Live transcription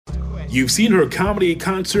You've seen her comedy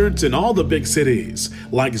concerts in all the big cities,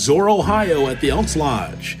 like Zor, Ohio at the Elks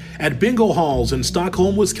Lodge, at bingo halls in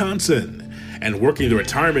Stockholm, Wisconsin, and working the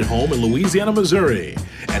retirement home in Louisiana, Missouri.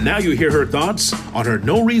 And now you hear her thoughts on her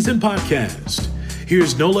No Reason podcast.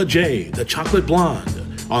 Here's Nola J, the Chocolate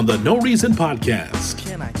Blonde, on the No Reason podcast.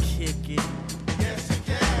 Can I kick it? Yes, you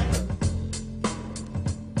can.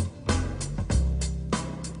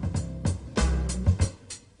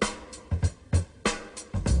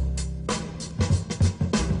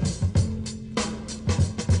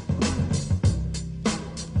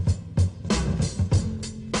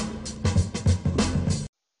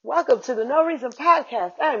 Welcome to the No Reason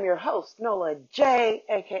Podcast. I'm your host, Nola J,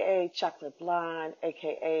 aka Chocolate Blonde,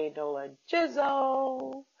 aka Nola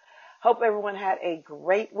Jizzo. Hope everyone had a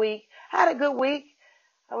great week. I had a good week.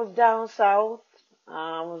 I was down south.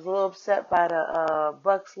 I was a little upset by the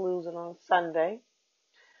Bucks losing on Sunday.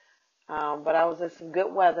 But I was in some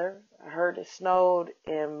good weather. I heard it snowed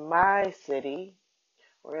in my city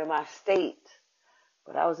or in my state.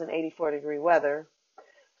 But I was in 84-degree weather.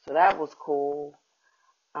 So that was cool.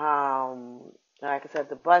 Like I said,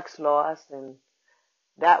 the Bucks lost, and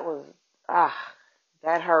that was,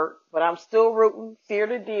 that hurt. But I'm still rooting, fear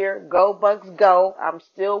the deer, go Bucks go. I'm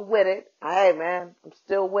still with it. Hey man, I'm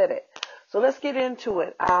still with it. So let's get into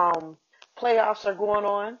it. Playoffs are going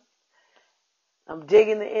on. I'm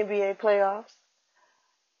digging the NBA playoffs,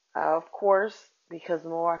 of course, because the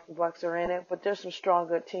Milwaukee Bucks are in it. But there's some strong,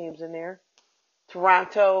 good teams in there.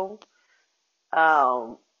 Toronto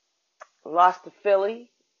lost to Philly.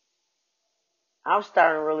 I'm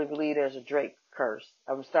starting to really believe there's a Drake curse.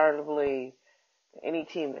 I'm starting to believe any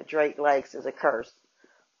team that Drake likes is a curse.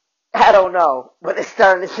 I don't know, but it's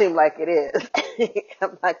starting to seem like it is.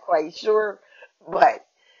 I'm not quite sure, but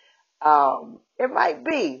it might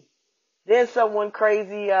be. Then someone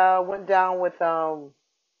crazy went down with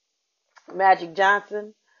Magic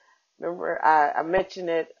Johnson. Remember, I mentioned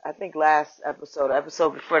it, I think last episode, the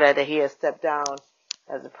episode before that he had stepped down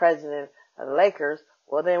as the president of the Lakers.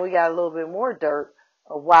 Well, then we got a little bit more dirt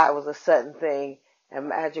of why it was a sudden thing, and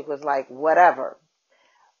Magic was like, whatever.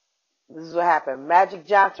 This is what happened. Magic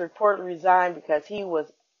Johnson reportedly resigned because he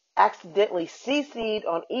was accidentally CC'd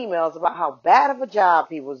on emails about how bad of a job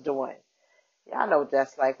he was doing. Y'all know what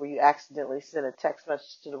that's like, where you accidentally send a text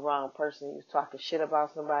message to the wrong person, you was talking shit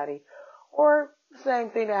about somebody, or the same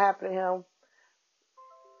thing that happened to him,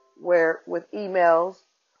 where with emails,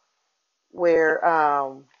 where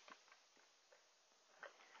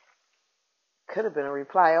could have been a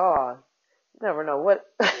reply all. You never know what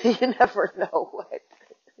you never know what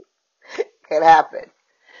could happen.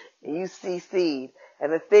 You CC'd.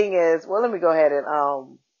 And the thing is, well, let me go ahead and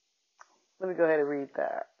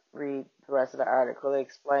read the rest of the article. It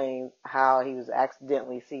explains how he was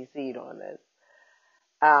accidentally CC'd on this.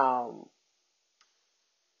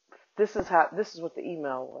 This is what the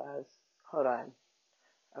email was. Hold on.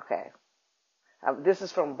 Okay. This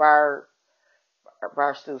is from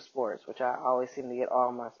Barstool Sports, which I always seem to get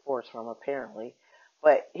all my sports from, apparently.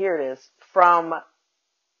 But here it is. From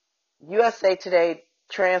USA Today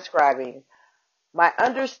transcribing, my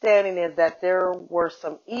understanding is that there were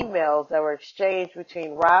some emails that were exchanged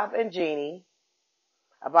between Rob and Jeannie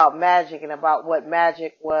about Magic and about what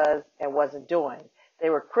Magic was and wasn't doing.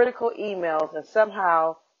 They were critical emails, and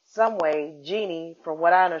somehow, some way, Jeannie, from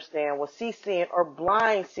what I understand, was CCing or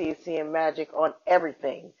blind CCing Magic on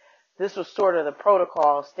everything. This was sort of the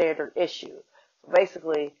protocol standard issue. So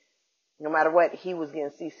basically, no matter what, he was getting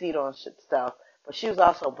CC'd on stuff. But she was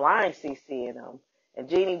also blind CCing him. And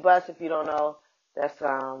Jeannie Buss, if you don't know, that's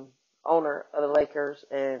owner of the Lakers.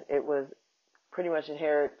 And it was pretty much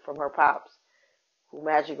inherited from her pops, who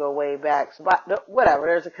Magic go way back. So, but whatever,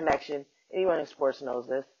 there's a connection. Anyone in sports knows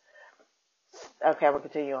this. Okay, I'm going to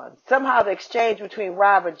continue on. Somehow the exchange between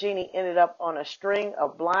Rob and Jeannie ended up on a string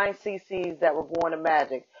of blind CCs that were going to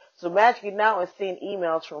Magic. So Magic now is seeing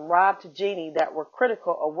emails from Rob to Jeannie that were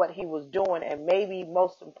critical of what he was doing, and maybe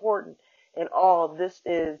most important in all this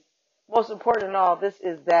is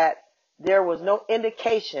that there was no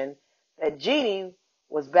indication that Jeannie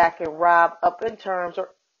was backing Rob up in terms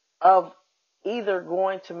of either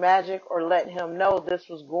going to Magic or letting him know this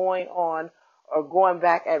was going on, or going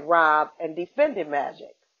back at Rob and defending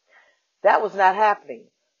Magic. That was not happening.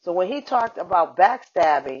 So when he talked about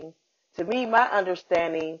backstabbing, to me, my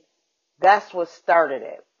understanding, that's what started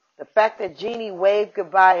it. The fact that Jeannie waved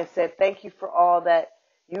goodbye and said thank you for all that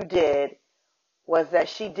you did was that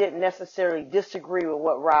she didn't necessarily disagree with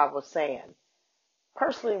what Rob was saying.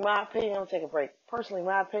 Personally, in my opinion, I'll take a break. Personally, in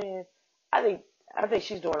my opinion, I think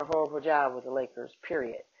she's doing a horrible job with the Lakers,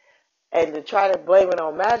 period. And to try to blame it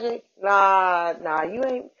on Magic, nah, you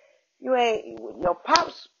ain't. You ain't, your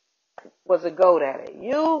pops was a goat at it.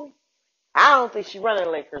 I don't think she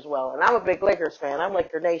running Lakers well. And I'm a big Lakers fan. I'm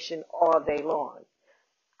Laker Nation all day long.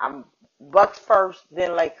 I'm Bucks first,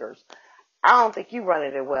 then Lakers. I don't think you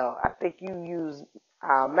running it well. I think you use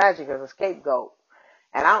Magic as a scapegoat.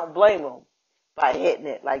 And I don't blame him by hitting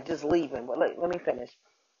it, like just leaving. But let me finish.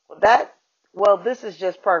 This is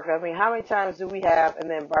just perfect. I mean, how many times do we have, and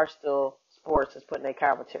then Barstool Sports is putting their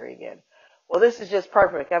commentary again. Well, this is just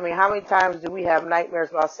perfect. I mean, how many times do we have nightmares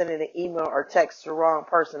about sending an email or text to the wrong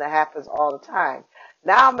person? That happens all the time.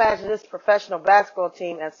 Now imagine this professional basketball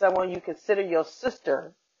team and someone you consider your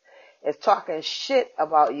sister is talking shit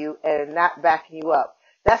about you and not backing you up.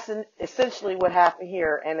 That's essentially what happened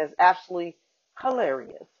here, and it's absolutely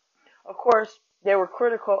hilarious. Of course, they were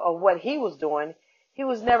critical of what he was doing. He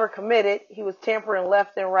was never committed. He was tampering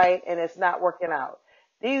left and right, and it's not working out.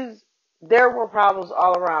 There were problems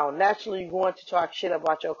all around. Naturally, you're going to talk shit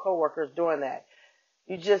about your coworkers doing that.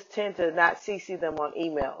 You just tend to not CC them on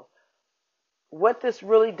emails. What this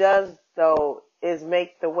really does, though, is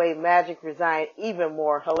make the way Magic resigned even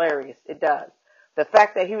more hilarious. It does. The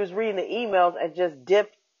fact that he was reading the emails and just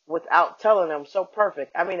dipped without telling them, so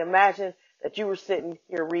perfect. I mean, imagine that you were sitting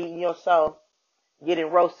here reading yourself,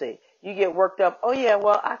 getting roasted. You get worked up. Oh, yeah,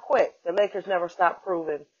 well, I quit. The Lakers never stopped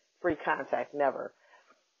proving free contact. Never.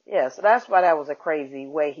 Yeah, so that's why that was a crazy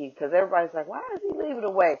way because everybody's like, why is he leaving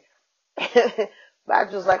away?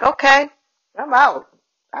 Max was like, okay, I'm out.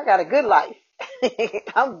 I got a good life.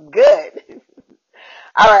 I'm good.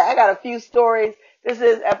 All right, I got a few stories. This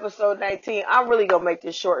is episode 19. I'm really going to make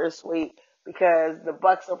this short and sweet because the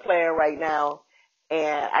Bucks are playing right now,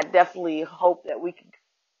 and I definitely hope that we can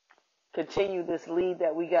continue this lead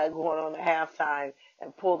that we got going on at halftime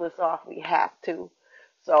and pull this off. We have to.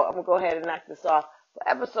 So I'm going to go ahead and knock this off. For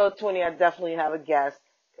episode 20, I definitely have a guest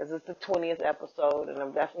because it's the 20th episode, and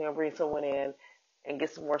I'm definitely going to bring someone in and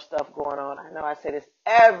get some more stuff going on. I know I say this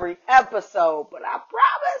every episode, but I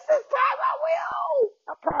promise this time I will.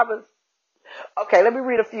 I promise. Okay, let me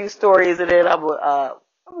read a few stories, and then I'm gonna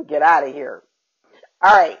get out of here.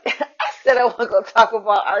 All right. I said I wasn't going to talk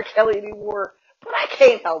about R. Kelly anymore, but I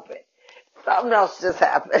can't help it. Something else just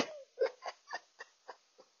happened.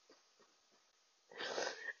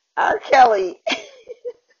 R. Kelly.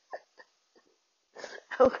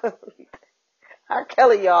 R.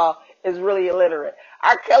 Kelly, y'all, is really illiterate.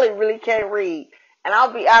 R. Kelly really can't read. And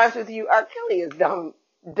I'll be honest with you, R. Kelly is dumb.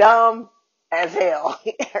 Dumb as hell.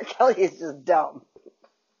 R. Kelly is just dumb.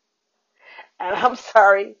 And I'm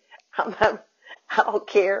sorry. I don't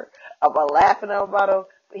care about laughing about him.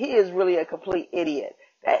 But he is really a complete idiot.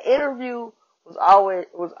 That interview was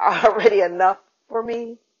already enough for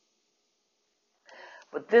me.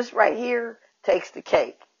 But this right here takes the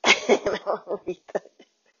cake.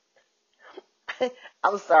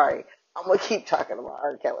 I'm sorry. I'm going to keep talking about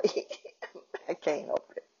R. Kelly. I can't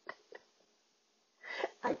help it.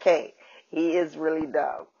 I can't. He is really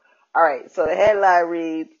dumb. All right. So the headline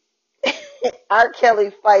reads, R.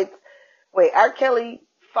 Kelly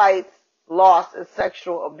fights lost in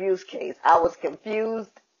sexual abuse case. I was confused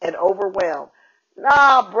and overwhelmed.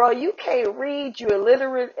 Nah, bro, you can't read. You're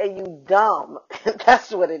illiterate and you dumb. That's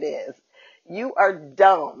what it is. You are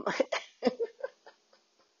dumb.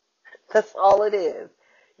 That's all it is.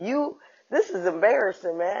 This is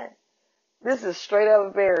embarrassing, man. This is straight up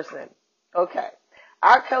embarrassing. Okay.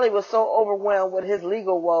 R. Kelly was so overwhelmed with his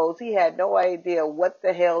legal woes, he had no idea what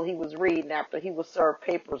the hell he was reading after he was served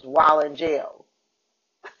papers while in jail.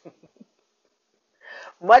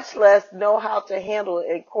 Much less know how to handle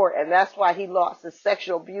it in court, and that's why he lost his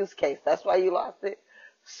sexual abuse case. That's why he lost it.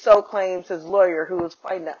 So claims his lawyer, who was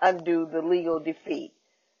fighting to undo the legal defeat.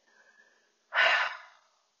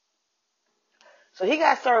 So he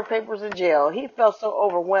got served papers in jail. He felt so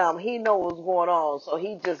overwhelmed. He knew what was going on, so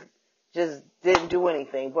he just didn't do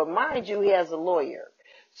anything. But mind you, he has a lawyer.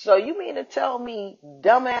 So you mean to tell me,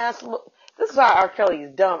 dumbass? This is why R. Kelly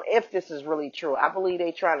is dumb. If this is really true, I believe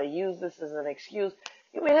they trying to use this as an excuse.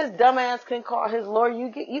 You mean his dumbass can call his lawyer?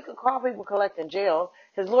 You can call people collecting jail.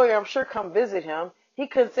 His lawyer, I'm sure, come visit him. He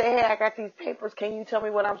could say, "Hey, I got these papers. Can you tell me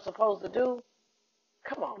what I'm supposed to do?"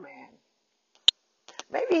 Come on, man.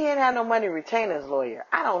 Maybe he didn't have no money to retain his lawyer.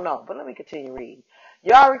 I don't know, but let me continue reading.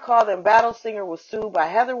 Y'all recall that Battle Singer was sued by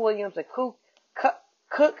Heather Williams in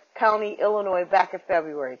Cook County, Illinois back in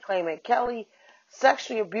February, claiming Kelly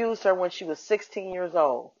sexually abused her when she was 16 years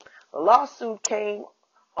old. The lawsuit came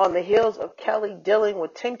on the heels of Kelly dealing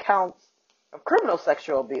with 10 counts of criminal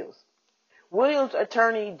sexual abuse. Williams'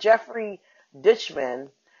 attorney, Jeffrey Ditchman,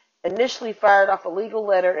 initially fired off a legal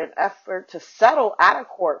letter in effort to settle out of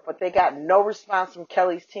court, but they got no response from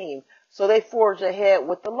Kelly's team. so they forged ahead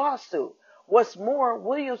with the lawsuit. What's more,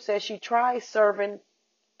 Williams says she tried serving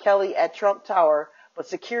Kelly at Trump Tower, but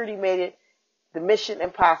security made it the mission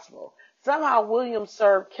impossible. Somehow Williams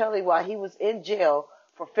served Kelly while he was in jail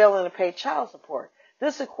for failing to pay child support.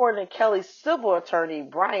 This according to Kelly's civil attorney,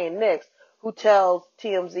 Brian Nix, who tells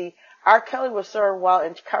TMZ, R. Kelly was served while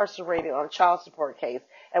incarcerated on a child support case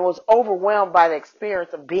and was overwhelmed by the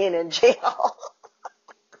experience of being in jail.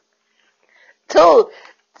 dude,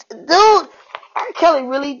 R. Kelly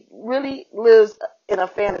really lives in a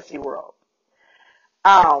fantasy world.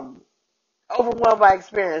 Overwhelmed by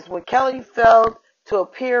experience. When Kelly failed to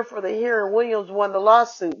appear for the hearing, Williams won the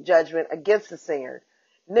lawsuit judgment against the singer.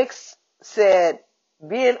 Nix said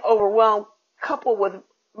being overwhelmed, coupled with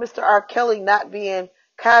Mr. R. Kelly not being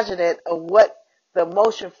cognizant of what the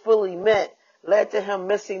motion fully meant, led to him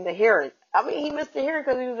missing the hearing. I mean, he missed the hearing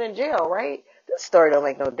because he was in jail, right? This story don't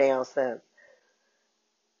make no damn sense.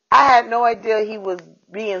 I had no idea he was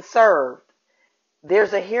being served.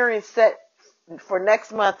 There's a hearing set for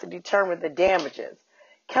next month to determine the damages.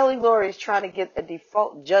 Kelly lawyer is trying to get a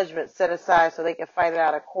default judgment set aside so they can fight it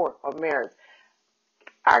out of court on merits.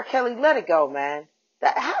 R. Kelly, let it go, man.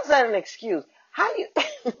 How's that an excuse? How you?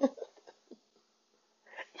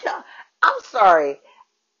 Yeah, I'm sorry.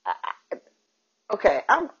 Okay,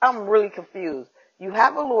 I'm really confused. You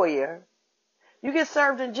have a lawyer. You get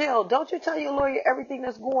served in jail. Don't you tell your lawyer everything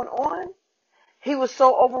that's going on? He was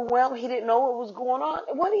so overwhelmed he didn't know what was going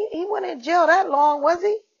on. When he went in jail that long, was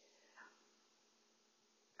he?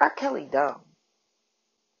 R. Kelly dumb.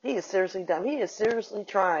 He is seriously dumb. He is seriously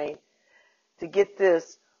trying to get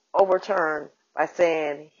this overturned by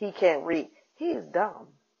saying he can't read. He is dumb.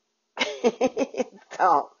 He's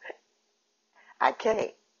dumb. I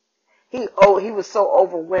can't. He was so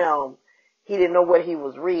overwhelmed he didn't know what he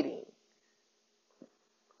was reading.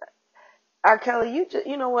 R. Kelly,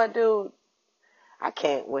 you know what, dude? I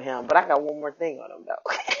can't with him, but I got one more thing on him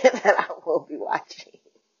though that I will be watching.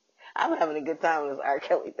 I'm having a good time with this R.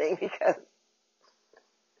 Kelly thing because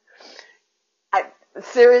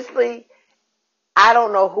seriously, I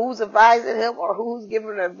don't know who's advising him or who's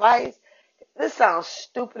giving advice. This sounds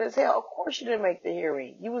stupid as hell. Of course you didn't make the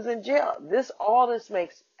hearing. You was in jail. All this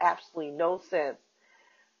makes absolutely no sense.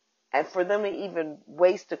 And for them to even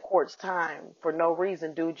waste the court's time for no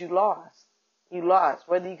reason, dude, you lost. You lost,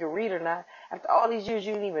 whether you can read or not. After all these years,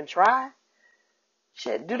 you didn't even try.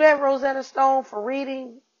 Shit, do that Rosetta Stone for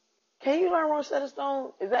reading. Can you learn Rosetta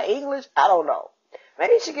Stone? Is that English? I don't know.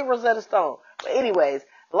 Maybe you should get Rosetta Stone. But anyways,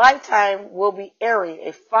 Lifetime will be airing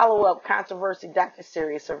a follow-up controversy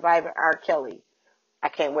docuseries surviving R. Kelly. I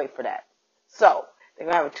can't wait for that. So, they're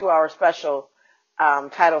going to have a 2-hour special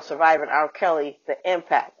titled Surviving R. Kelly, The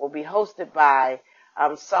Impact. Will be hosted by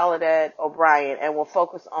Soledad O'Brien and will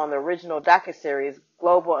focus on the original docuseries,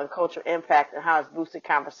 global and cultural impact, and how it's boosted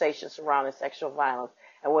conversation surrounding sexual violence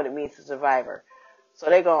and what it means to survivor. So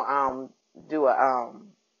they're going to do a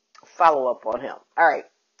follow-up on him. All right,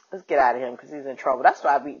 let's get out of him because he's in trouble. That's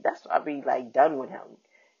why I be like done with him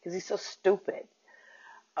because he's so stupid.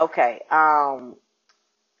 Okay,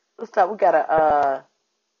 let's talk. We got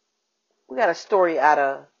a story out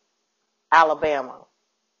of Alabama.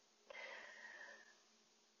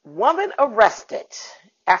 Woman arrested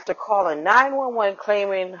after calling 911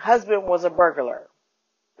 claiming husband was a burglar.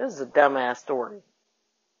 This is a dumbass story.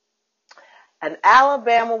 An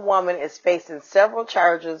Alabama woman is facing several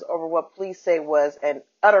charges over what police say was an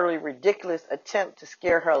utterly ridiculous attempt to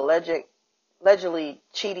scare her allegedly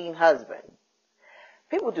cheating husband.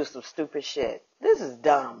 People do some stupid shit. This is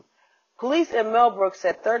dumb. Police in Millbrook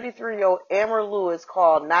said 33-year-old Amber Lewis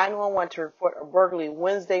called 911 to report a burglary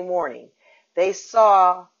Wednesday morning. They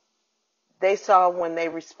saw when they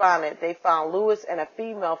responded, they found Lewis and a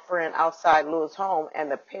female friend outside Lewis' home,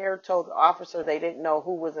 and the pair told the officer they didn't know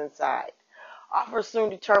who was inside. Officers soon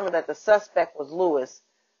determined that the suspect was Lewis'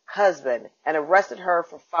 husband and arrested her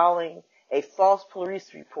for filing a false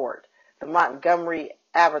police report, the Montgomery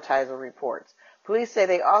Advertiser reports. Police say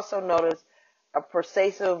they also noticed a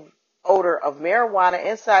pervasive odor of marijuana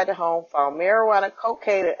inside the home, found marijuana,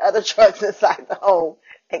 cocaine, and other drugs inside the home,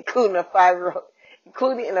 including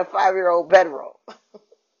in a 5-year-old bedroom.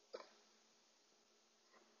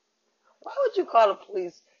 Why would you call the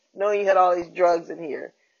police knowing you had all these drugs in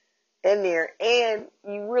there, and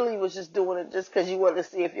you really was just doing it just because you wanted to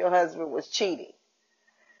see if your husband was cheating?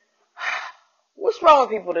 What's wrong with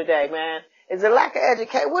people today, man? Is it lack of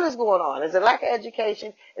education? What is going on? Is it lack of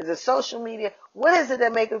education? Is it social media? What is it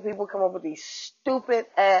that making people come up with these stupid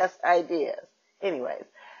ass ideas? Anyways,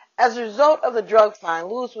 As a result of the drug fine,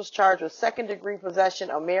 Lewis was charged with second-degree possession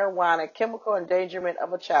of marijuana, chemical endangerment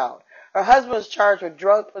of a child. Her husband was charged with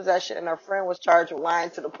drug possession, and her friend was charged with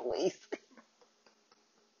lying to the police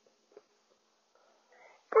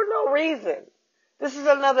for no reason. This is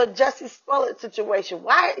another Jussie Smollett situation.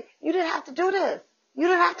 Why? You didn't have to do this. You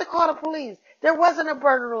didn't have to call the police. There wasn't a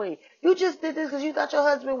burglary. You just did this because you thought your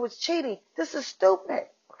husband was cheating. This is stupid.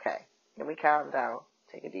 Okay, let me calm down.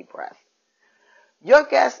 Take a deep breath. Your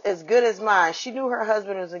guess is good as mine. She knew her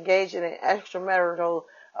husband was engaged in an extramarital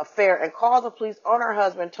affair and called the police on her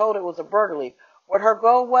husband, told it was a burglary. What her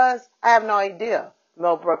goal was, I have no idea,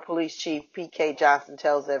 Millbrook Police Chief P.K. Johnson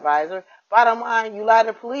tells the advisor. Bottom line, you lie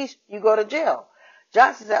to police, you go to jail.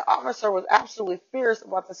 Johnson said officer was absolutely fierce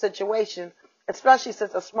about the situation, especially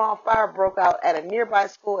since a small fire broke out at a nearby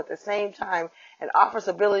school at the same time, and offers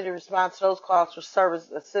ability to respond to those calls for service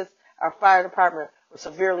assist our fire department was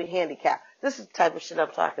severely handicapped. This is the type of shit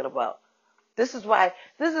I'm talking about. This is why,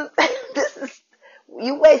 this is,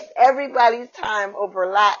 you waste everybody's time over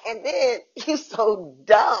a lie, and then you so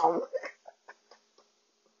dumb.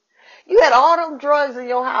 You had all them drugs in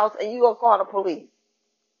your house, and you gonna call the police.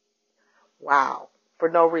 Wow. For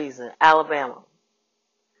no reason. Alabama.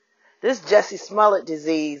 This Jussie Smollett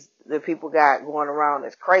disease that people got going around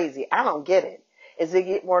is crazy. I don't get it. Is it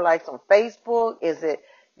get more likes on Facebook? Is it,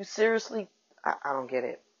 you seriously, I don't get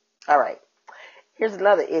it. All right. Here's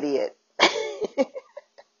another idiot.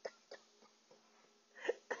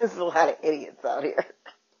 There's a lot of idiots out here.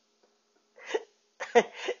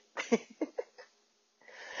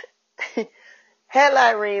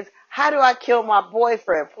 Headline reads, how do I kill my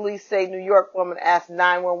boyfriend? Police say New York woman asked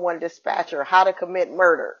 911 dispatcher how to commit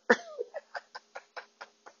murder.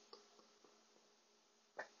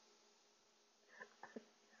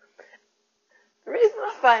 The reason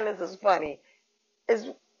I find this is funny is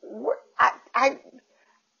I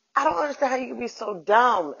don't understand how you can be so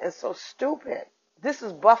dumb and so stupid. This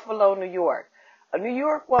is Buffalo, New York. A New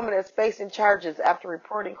York woman is facing charges after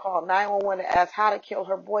reporting called 911 to ask how to kill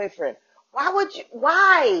her boyfriend. Why would you?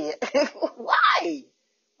 Why? Why?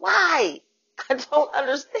 Why? I don't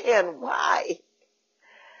understand why.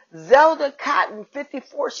 Zelda Cotton,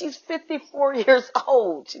 54. She's 54 years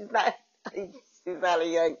old. She's not a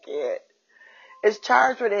young kid. Is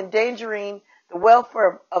charged with endangering the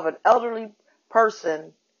welfare of an elderly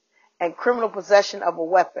person and criminal possession of a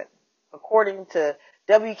weapon, according to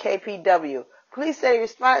WKPW. Police say they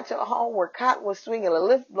responded to a home where Cotton was swinging a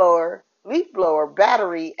leaf blower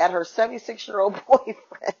battery at her 76-year-old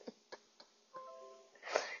boyfriend.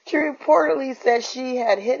 She reportedly said she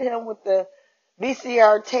had hit him with the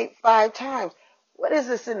VCR tape 5 times. What is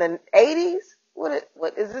this, in the 80s?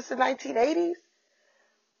 What is this, the 1980s?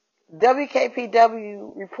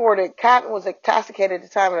 WKPW reported Cotton was intoxicated at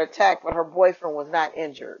the time of the attack, but her boyfriend was not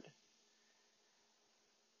injured.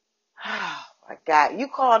 Oh my God. You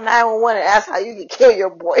call 911 and ask how you can kill your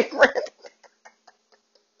boyfriend.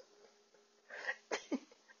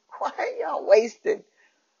 Why are y'all wasting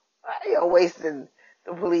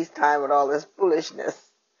the police time with all this foolishness?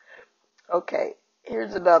 Okay,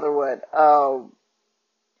 here's another one.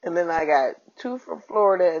 And then I got 2 from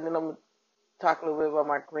Florida, and then I'm going to talk a little bit about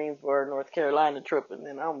my Greensboro, North Carolina trip, and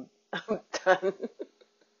then I'm done.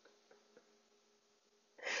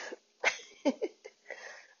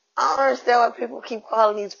 I don't understand why people keep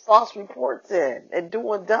calling these false reports in and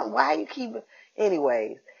doing dumb. Why you keep it?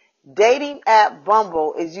 Anyways, dating app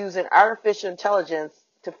Bumble is using artificial intelligence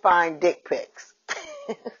to find dick pics.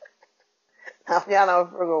 Now, if y'all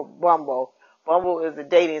know Bumble is a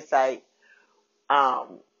dating site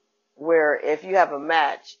where if you have a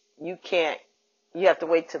match, you have to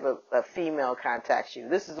wait till a female contacts you.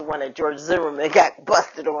 This is the one that George Zimmerman got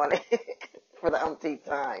busted on for the umpteenth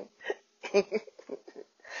time.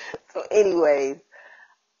 So anyways,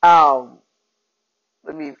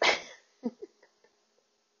 let me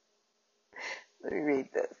read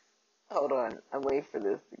this. Hold on, I'm waiting for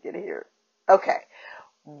this to get here. Okay.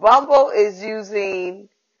 Bumble is using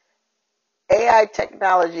AI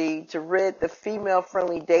technology to rid the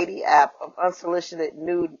female-friendly dating app of unsolicited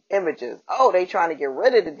nude images. Oh, they trying to get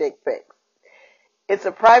rid of the dick pics. It's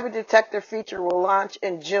a private detector feature will launch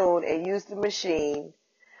in June and use the machine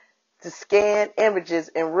to scan images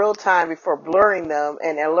in real time before blurring them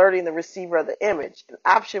and alerting the receiver of the image. An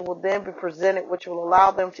option will then be presented which will allow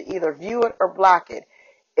them to either view it or block it.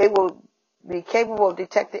 It will be capable of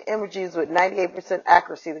detecting images with 98%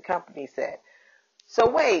 accuracy, the company said. So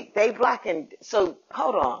wait,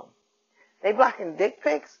 hold on. They blocking dick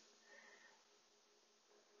pics?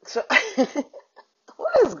 So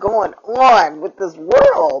what is going on with this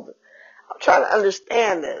world? I'm trying to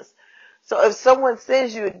understand this. So if someone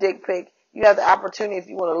sends you a dick pic, you have the opportunity if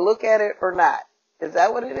you want to look at it or not. Is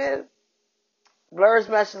that what it is? Blurs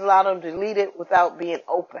messages allow them to delete it without being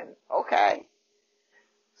open. Okay.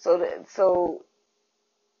 So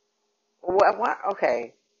what?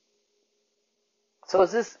 Okay. So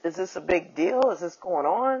is this a big deal? Is this going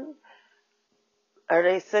on? Are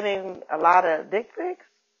they sending a lot of dick pics?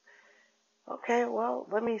 Okay, well,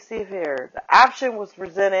 let me see here. The option was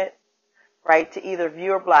presented, right, to either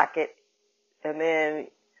view or block it, and then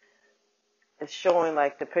it's showing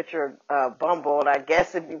like the picture of Bumble, and I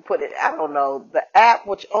guess if you put it, I don't know, the app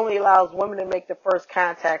which only allows women to make the first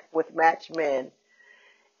contact with matched men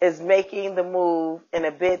is making the move in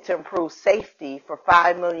a bid to improve safety for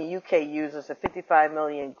 5 million UK users and 55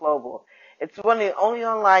 million global. It's one of the only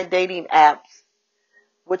online dating apps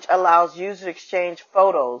which allows users to exchange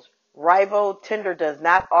photos. Rival Tinder does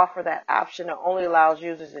not offer that option. It only allows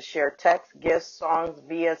users to share text, GIFs, songs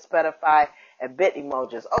via Spotify, and bit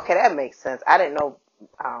emojis. Okay, that makes sense. I didn't know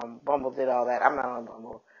Bumble did all that. I'm not on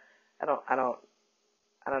Bumble. I don't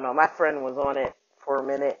know. My friend was on it for a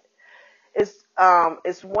minute. It's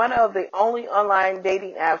one of the only online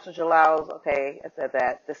dating apps which allows, okay, I said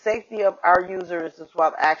that, the safety of our users is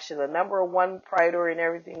swap action, the number one priority in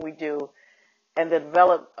everything we do, and the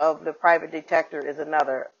development of the private detector is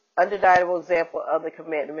another. Undeniable example of the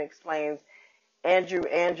commitment, explains Andrew,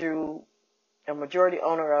 a majority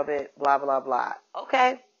owner of it, blah, blah, blah.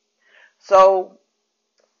 Okay. So,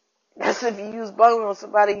 that's if you use Bumble and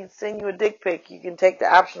somebody send you a dick pic, you can take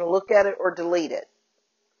the option to look at it or delete it.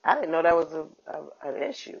 I didn't know that was an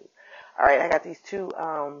issue. All right, I got these two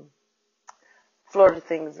Florida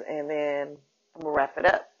things, and then I'm going to wrap it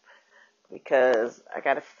up because I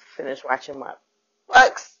got to finish watching my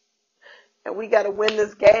Bucks. And we got to win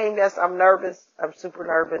this game. I'm nervous. I'm super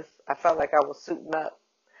nervous. I felt like I was suiting up.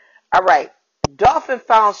 All right. Dolphin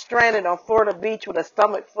found stranded on Florida beach with a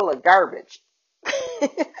stomach full of garbage.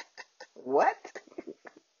 What?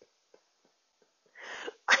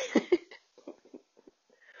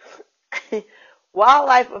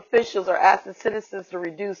 Wildlife officials are asking citizens to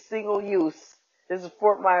reduce single use. This is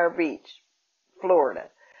Fort Myers Beach, Florida.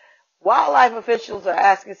 Wildlife officials are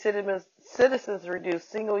asking citizens to reduce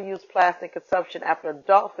single-use plastic consumption after a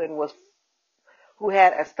dolphin who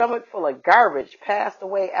had a stomach full of garbage passed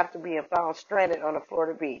away after being found stranded on a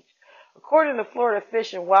Florida beach. According to Florida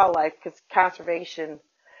Fish and Wildlife Conservation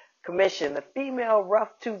Commission, the female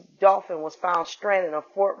rough-toothed dolphin was found stranded on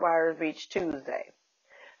Fort Myers Beach Tuesday.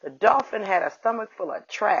 The dolphin had a stomach full of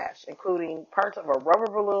trash, including parts of a rubber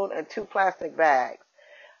balloon and 2 plastic bags.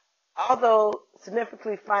 Although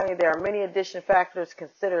significantly finding there are many additional factors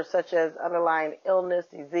considered, such as underlying illness,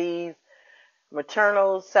 disease,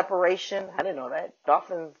 maternal separation. I didn't know that.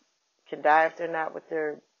 Dolphins can die if they're not with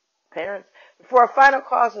their parents. Before a final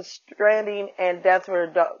cause of stranding and death for a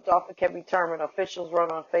dolphin can be determined, officials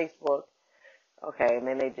wrote on Facebook. Okay, and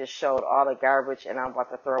then they just showed all the garbage, and I'm about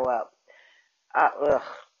to throw up. Ugh.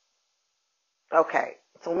 Okay.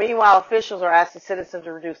 So meanwhile, officials are asking citizens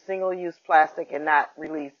to reduce single-use plastic and not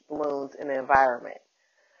release balloons in the environment.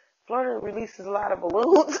 Florida releases a lot of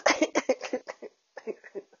balloons.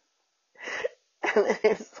 And then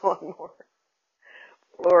there's one more.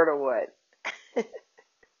 Florida what?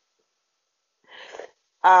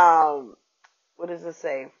 What does it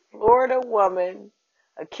say? Florida woman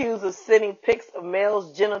accused of sending pics of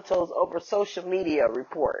male's genitals over social media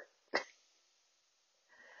report.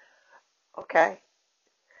 Okay.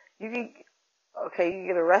 You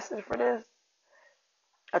get arrested for this?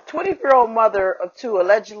 A 20-year-old mother of 2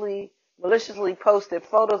 allegedly maliciously posted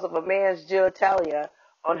photos of a man's genitalia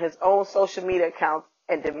on his own social media account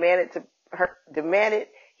and demanded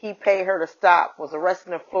he pay her to stop, was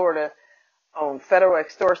arrested in Florida on federal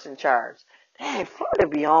extortion charge. Dang, Florida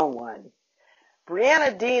be on one.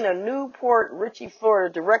 Brianna Dean of Newport Richey,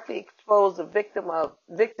 Florida, directly exposed the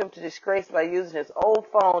victim to disgrace by using his old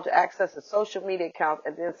phone to access his social media account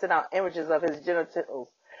and then sent out images of his genitals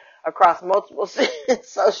across multiple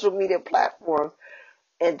social media platforms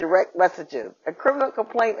and direct messages. A criminal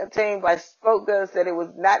complaint obtained by Spoka said it was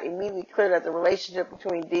not immediately clear that the relationship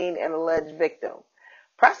between Dean and alleged victim.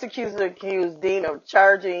 Prosecutors accused Dean of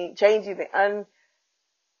changing the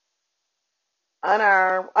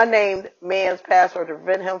unnamed man's password to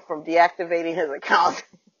prevent him from deactivating his account.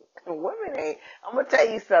 Women ain't. I'm gonna tell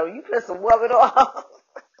you something. You piss a woman off.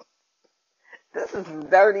 This is some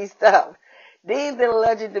dirty stuff. Dean then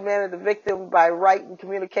allegedly demanded the victim by written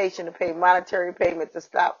communication to pay monetary payment to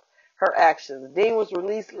stop her actions. Dean was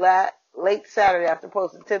released late Saturday after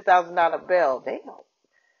posting $10,000 bail. Damn,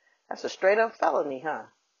 that's a straight up felony, huh?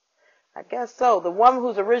 I guess so. The woman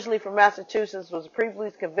who's originally from Massachusetts was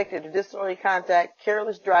previously convicted of disorderly conduct,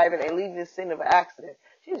 careless driving, and leaving the scene of an accident.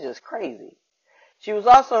 She's just crazy. She was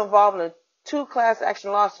also involved in 2 class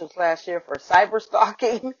action lawsuits last year for cyber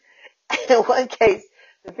stalking. In one case,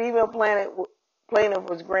 the female plaintiff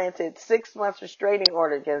was granted 6 months restraining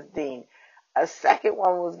order against Dean. A second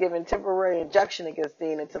one was given temporary injunction against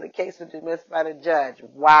Dean until the case was dismissed by the judge.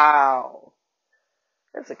 Wow.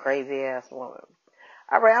 That's a crazy ass woman.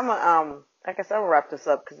 All right, like I said, I'm gonna wrap this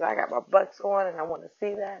up because I got my bucks on and I want to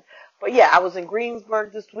see that. But yeah, I was in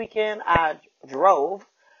Greensburg this weekend. I drove,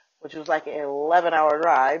 which was like an 11-hour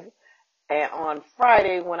drive. And on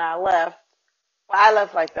Friday when I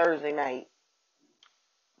left like Thursday night.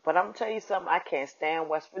 But I'm gonna tell you something, I can't stand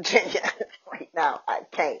West Virginia right now. I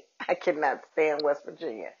can't. I cannot stand West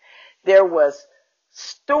Virginia. There was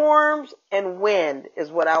storms and wind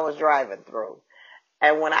is what I was driving through.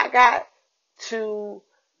 And when I got to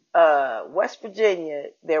West Virginia,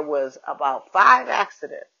 there was about 5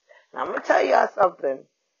 accidents. Now I'm gonna tell y'all something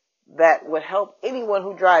that would help anyone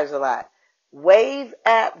who drives a lot. Waze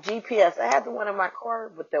app GPS. I had the one in my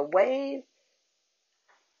car, but the Waze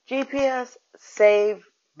GPS saved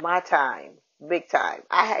my time, big time.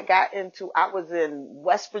 I was in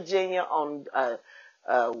West Virginia on a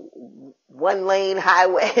 1-lane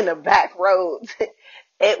highway in a back road.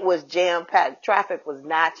 It was jam-packed. Traffic was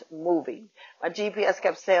not moving. My GPS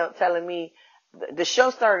kept telling me, the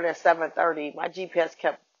show started at 7:30. My GPS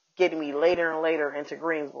kept getting me later and later into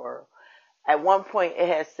Greensboro. At one point, it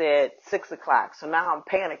had said 6 o'clock. So now I'm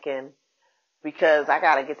panicking because I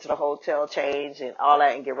got to get to the hotel, change and all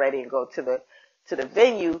that and get ready and go to the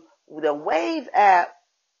venue. The Waze app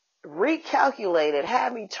recalculated,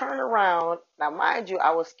 had me turn around. Now, mind you,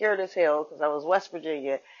 I was scared as hell because I was West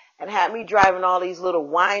Virginia, and had me driving all these little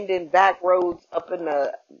winding back roads up in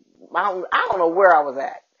the mountains. I don't know where I was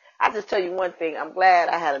at. I just tell you one thing. I'm glad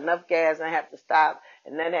I had enough gas and I had to stop,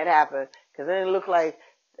 and then that happened because then it looked like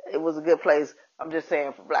it was a good place. I'm just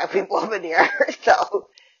saying for black people up in there. So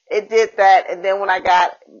it did that, and then when I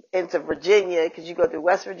got into Virginia, because you go through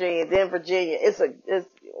West Virginia, then Virginia, it's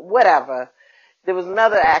whatever. There was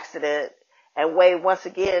another accident, and Wade once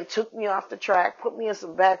again took me off the track, put me in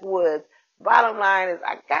some backwoods. Bottom line is,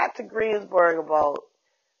 I got to Greensburg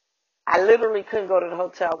I literally couldn't go to the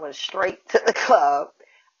hotel, went straight to the club.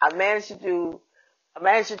 I managed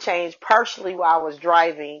to change partially while I was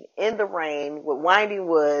driving in the rain with winding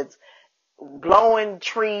woods, blowing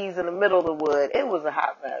trees in the middle of the wood. It was a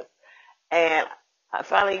hot mess. And I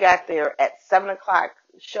finally got there at 7 o'clock.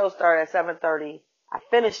 Show started at 7:30. I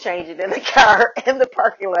finished changing in the car in the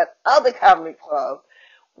parking lot of the comedy club.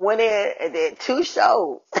 Went in and did 2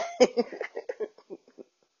 shows.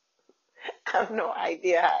 I have no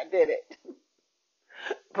idea how I did it.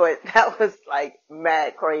 But that was like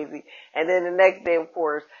mad crazy. And then the next day, of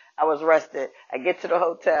course, I was rested. I get to the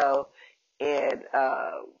hotel and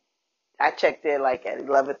I checked in like at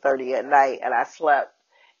 11:30 at night and I slept.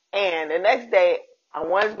 And the next day, I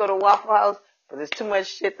wanted to go to Waffle House, but there's too much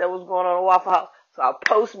shit that was going on at Waffle House. So I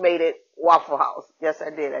Postmated Waffle House. Yes, I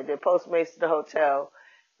did. I did Postmates to the hotel,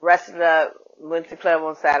 rested up, went to club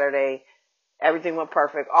on Saturday. Everything went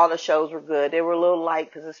perfect. All the shows were good. They were a little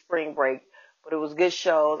light because it's spring break, but it was good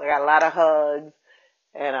shows. I got a lot of hugs,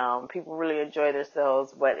 and people really enjoyed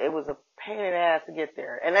themselves, but it was a pain in the ass to get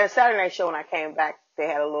there. And then Saturday night show, when I came back, they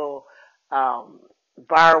had a little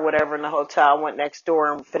bar or whatever in the hotel. I went next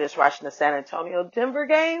door and finished watching the San Antonio-Denver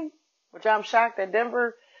game, which I'm shocked that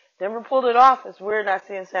Denver pulled it off. It's weird not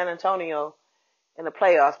seeing San Antonio in the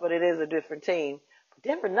playoffs, but it is a different team. But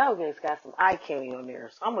Denver Nuggets got some eye candy on there,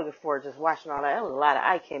 so I'm looking forward to just watching all that. There was a lot of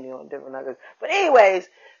eye candy on Denver Nuggets. But anyways,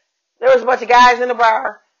 there was a bunch of guys in the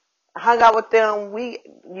bar. I hung out with them.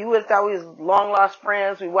 You would have thought we was long lost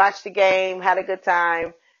friends. We watched the game, had a good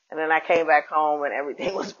time, and then I came back home and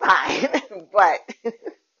everything was fine. But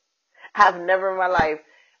I've never in my life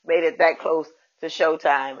made it that close to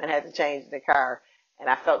showtime and had to change the car. And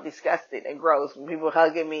I felt disgusted and gross when people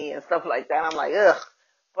hugging me and stuff like that. I'm like, ugh.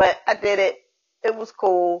 But I did it. It was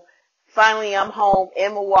cool. Finally, I'm home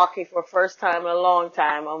in Milwaukee for the first time in a long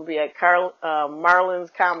time. I'm going to be at Marlin's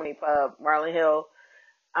Comedy Pub, Marlin Hill,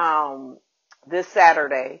 this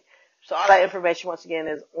Saturday. So all that information, once again,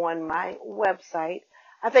 is on my website.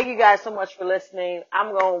 I thank you guys so much for listening.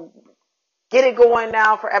 I'm going to get it going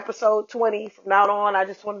now for episode 20. From now on, I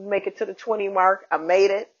just wanted to make it to the 20 mark. I made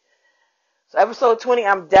it. So episode 20,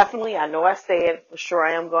 I know I said for sure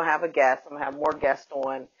I am going to have a guest. I'm going to have more guests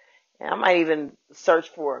on. And I might even search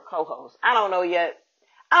for a co-host. I don't know yet.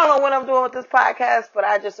 I don't know what I'm doing with this podcast, but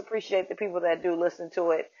I just appreciate the people that do listen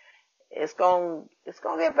to it. it's gonna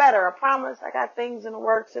get better. I promise. I got things in the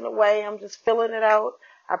works in a way. I'm just filling it out.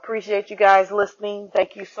 I appreciate you guys listening.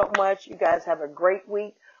 Thank you so much. You guys have a great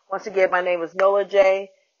week. Once again, my name is Nola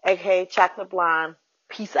J, aka Chocolate Blonde.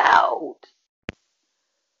 Peace out.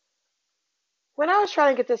 When I was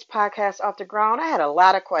trying to get this podcast off the ground, I had a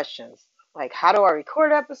lot of questions. Like, how do I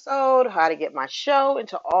record an episode? How to get my show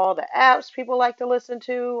into all the apps people like to listen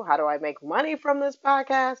to? How do I make money from this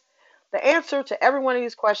podcast? The answer to every one of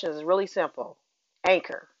these questions is really simple.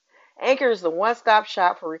 Anchor. Anchor is the one-stop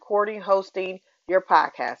shop for recording, hosting your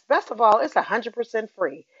podcast. Best of all, it's 100%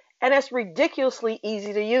 free, and it's ridiculously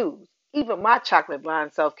easy to use. Even my chocolate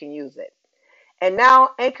blonde self can use it. And now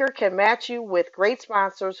Anchor can match you with great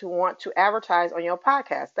sponsors who want to advertise on your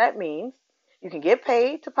podcast. That means you can get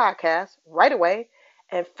paid to podcast right away.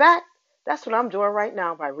 In fact, that's what I'm doing right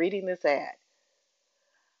now by reading this ad.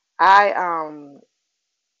 I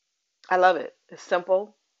love it. It's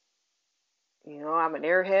simple. I'm an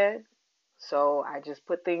airhead, so I just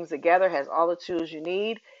put things together, has all the tools you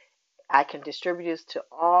need. I can distribute this to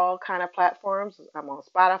all kind of platforms. I'm on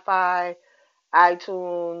Spotify,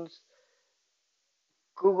 iTunes,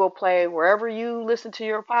 Google Play, wherever you listen to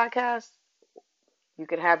your podcast, you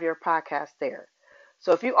can have your podcast there.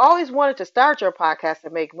 So if you always wanted to start your podcast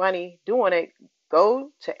and make money doing it,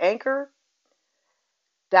 go to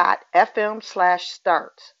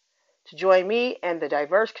anchor.fm/start to join me and the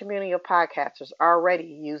diverse community of podcasters already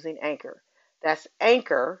using Anchor. That's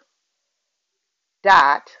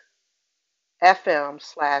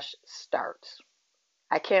anchor.fm/start.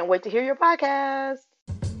 I can't wait to hear your podcast.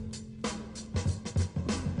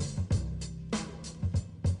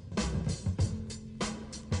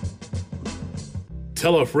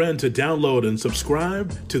 Tell a friend to download and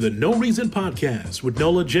subscribe to the No Reason Podcast with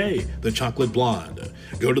Nola J, the Chocolate Blonde.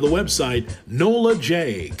 Go to the website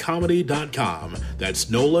nolajcomedy.com. That's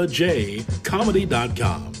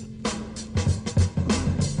nolajcomedy.com.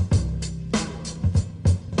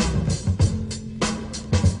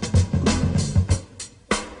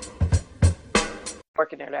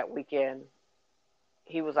 Working there that weekend,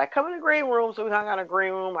 he was like, come in the green room. So we hung out in the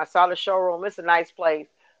green room. I saw the showroom. It's a nice place.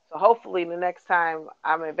 So hopefully the next time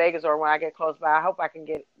I'm in Vegas or when I get close by, I hope I can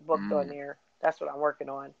get booked on there. That's what I'm working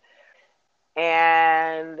on.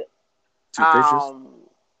 And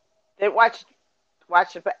they watch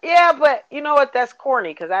it. Yeah, but you know what? That's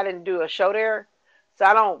corny because I didn't do a show there, so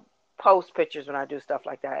I don't post pictures when I do stuff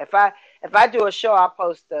like that. If I do a show, I'll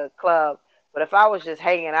post the club. But if I was just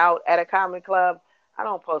hanging out at a comedy club, I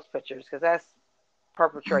don't post pictures because that's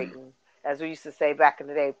perpetrating, as we used to say back in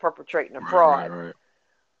the day, perpetrating a fraud. Right.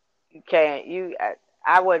 You can't.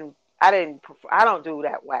 I don't do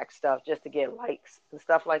that whack stuff just to get likes and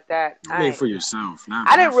stuff like that. I mean, for yourself.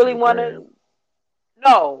 I didn't really want to.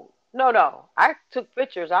 No. I took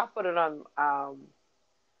pictures. I'll put it on. No,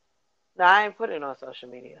 I ain't put it on social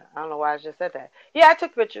media. I don't know why I just said that. Yeah, I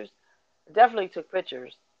took pictures. Definitely took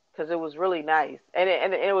pictures because it was really nice, and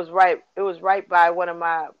it was right. It was right by one of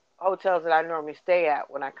my hotels that I normally stay at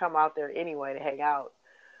when I come out there anyway to hang out.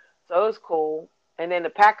 So it was cool. And then the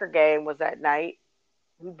Packer game was that night.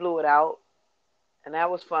 We blew it out. And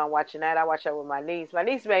that was fun watching that. I watched that with my niece. My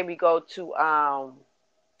niece made me go to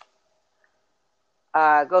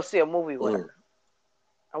go see a movie with her.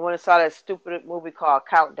 I went and saw that stupid movie called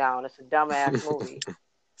Countdown. It's a dumbass movie.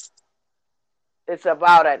 It's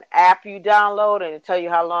about an app you download and it tell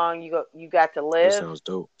you how long you got to live. That sounds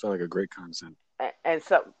dope. Sounds like a great concept.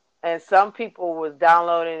 And some people was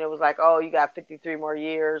downloading. It was like, oh, you got 53 more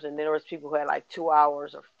years. And then there was people who had like 2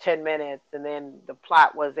 hours or 10 minutes. And then the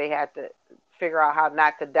plot was they had to figure out how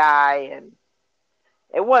not to die. And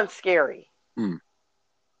it wasn't scary. It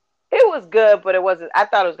was good, but it wasn't. I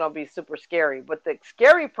thought it was going to be super scary. But the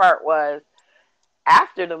scary part was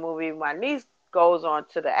after the movie, my niece goes on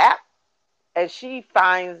to the app. And she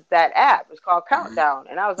finds that app. It's called Countdown.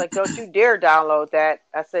 And I was like, don't you dare download that.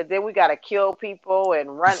 I said, then we got to kill people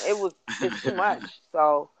and run. It's too much.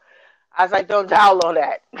 So I was like, don't download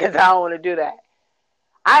that because I don't want to do that.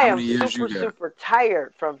 I am super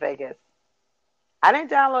tired from Vegas. I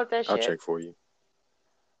didn't download that shit. I'll check for you.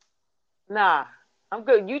 Nah, I'm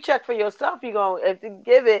good. You check for yourself. You're going to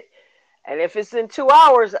give it. And if it's in 2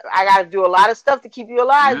 hours, I got to do a lot of stuff to keep you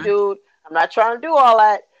alive, dude. I'm not trying to do all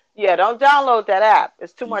that. Yeah, don't download that app.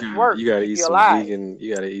 It's too much work. You gotta eat some vegan.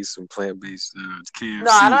 You gotta eat some plant-based KFC.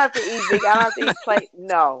 No, I don't have to eat vegan. I don't have to eat plant.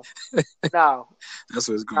 No. That's what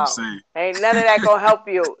it's gonna say. Ain't none of that gonna help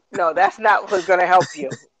you. No, that's not what's gonna help you.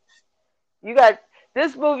 You got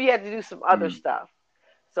this movie. You had to do some other stuff,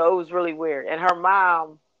 so it was really weird. And her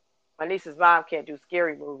mom, my niece's mom, can't do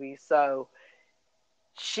scary movies, so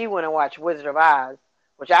she went and watched Wizard of Oz,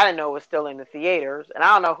 which I didn't know was still in the theaters, and I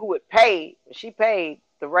don't know who it paid. She paid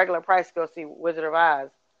the regular price to go see Wizard of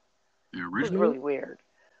Oz. The It was original? really weird.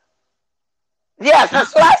 Yes,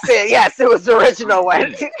 that's what I said. Yes, it was the original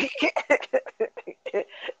one. Okay.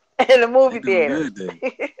 In the They movie doing theaters. good then.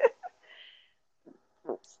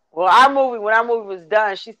 Well, when our movie was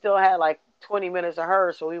done, she still had like 20 minutes of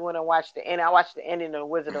hers, so we went and watched the end. I watched the ending of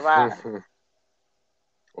Wizard of Oz,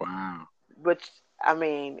 Wow. which I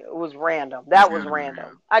mean, it was random. That's That was gotta be real.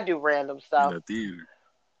 random. I do random In stuff. the theater.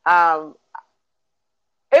 Um,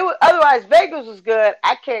 it was otherwise Vegas was good.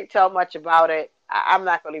 I can't tell much about it. I'm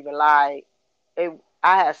not gonna even lie.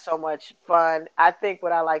 I had so much fun. I think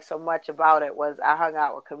what I liked so much about it was I hung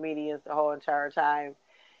out with comedians the whole entire time,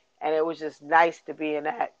 and it was just nice to be in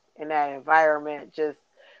that environment. Just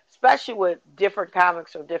especially with different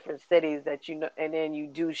comics from different cities that you know, and then you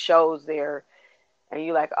do shows there, and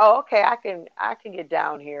you're like, oh, okay, I can get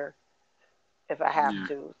down here if I have Yeah.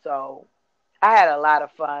 to. So I had a lot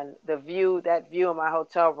of fun. That view in my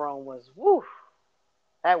hotel room was woo.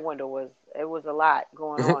 That window was a lot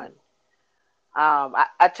going on.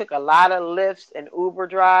 I took a lot of lifts and Uber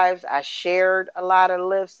drives. I shared a lot of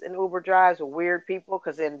lifts and Uber drives with weird people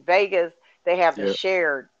because in Vegas they have the Yep.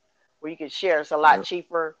 shared where you can share. It's a lot Yep.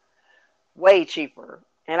 cheaper, way cheaper.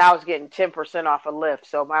 And I was getting 10% off a lift,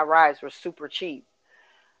 so my rides were super cheap.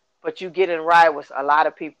 But you get in ride with a lot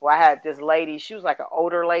of people. I had this lady. She was like an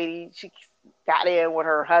older lady. She got in with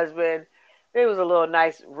her husband. It was a little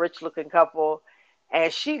nice, rich-looking couple,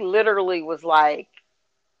 and she literally was like,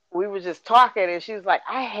 we were just talking, and she was like,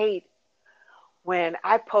 I hate when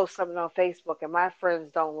I post something on Facebook and my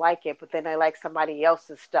friends don't like it, but then they like somebody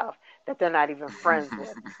else's stuff that they're not even friends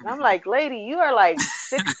with. And I'm like, lady, you are like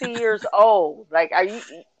 60 years old. Like,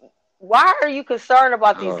 why are you concerned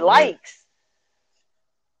about these Oh man. likes?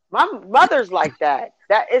 My mother's like that.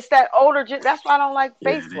 It's that older. That's why I don't like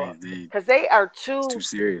Yeah, Facebook they because they are it's too too.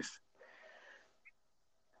 serious.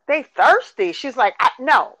 They thirsty. She's like,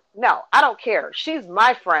 no, no, I don't care. She's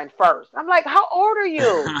my friend first. I'm like, how old are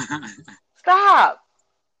you? Stop.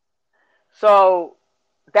 So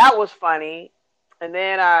that was funny. And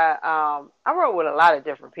then I rode with a lot of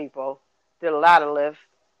different people. Did a lot of lifts.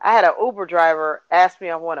 I had an Uber driver ask me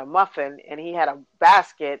if I want a muffin, and he had a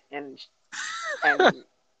basket and he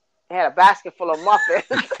had a basket full of muffins.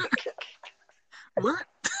 What?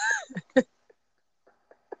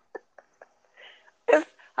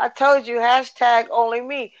 I told you, hashtag only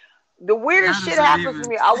me. The weirdest How shit does it happens to even?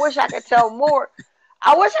 me. I wish I could tell more.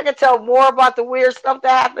 I wish I could tell more about the weird stuff that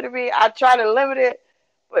happened to me. I try to limit it,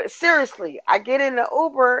 but seriously, I get in the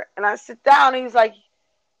Uber and I sit down. And he's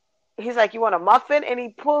like, you want a muffin? And he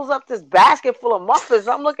pulls up this basket full of muffins.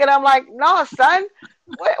 I'm looking. I'm like, no, son.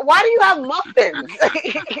 Why do you have muffins?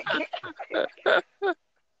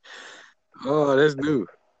 Oh, that's new.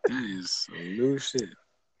 That is some new shit.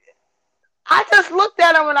 I just looked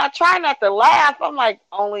at him and I try not to laugh. I'm like,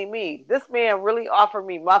 only me. This man really offered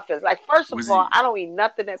me muffins. Like, first of Was all, he I don't eat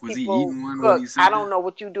nothing that was he people eating one when cook. he I said don't that? know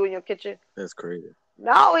what you do in your kitchen. That's crazy.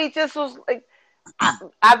 No, he just was like,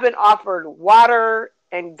 I've been offered water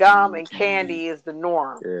and gum and Candy. candy is the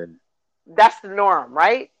norm. Yeah. That's the norm,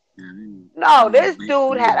 right? Yeah, No, they this baked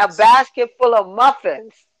dude had a goods. basket full of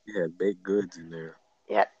muffins. He had baked goods in there.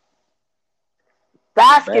 Yeah, A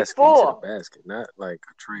basket basket. You said a full. basket, not like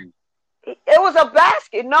a tray. It was a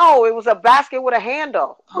basket. No, it was a basket with a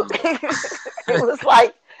handle. Oh. It was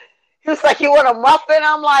like, he was like, you want a muffin?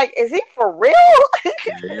 I'm like, is he for real?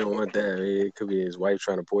 Yeah, you don't want that. It could be his wife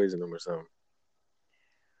trying to poison him or something.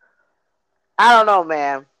 I don't know,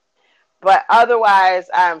 man. But otherwise,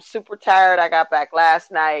 I'm super tired. I got back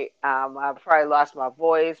last night. I probably lost my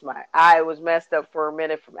voice. My eye was messed up for a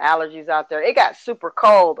minute from allergies out there. It got super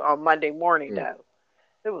cold on Monday morning, Mm. though.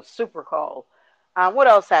 It was super cold. What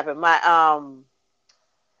else happened? I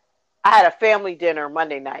had a family dinner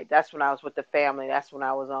Monday night. That's when I was with the family. That's when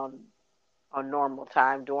I was on normal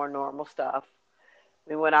time, doing normal stuff.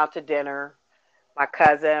 We went out to dinner. My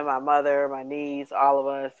cousin, my mother, my niece, all of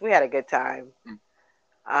us. We had a good time.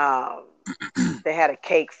 Um, they had a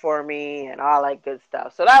cake for me and all that good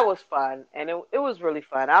stuff. So that was fun, and it was really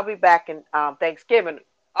fun. I'll be back in Thanksgiving.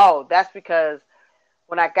 Oh, that's because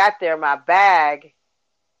when I got there, my bag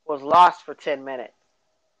was lost for 10 minutes.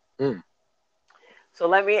 Mm. So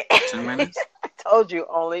let me. 10 minutes? I told you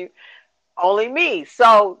only me.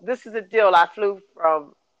 So this is the deal. I flew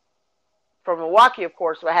from Milwaukee, of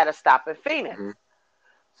course, so I had to stop in Phoenix. Mhm.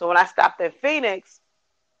 So when I stopped in Phoenix,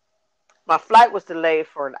 my flight was delayed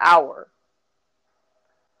for an hour.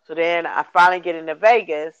 So then I finally get into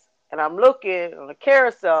Vegas, and I'm looking on the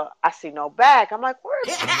carousel, I see no bag. I'm like, where's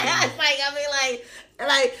It's like,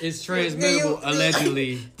 like It's transmittable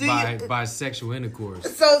allegedly by sexual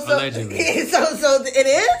intercourse. So allegedly. so it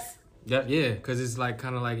is. Yeah, because it's like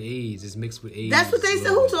kind of like AIDS. It's mixed with AIDS. That's what they said.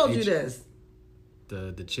 Who told you this?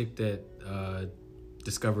 The chick that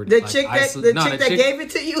discovered The like, chick that gave it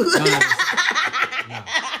to you.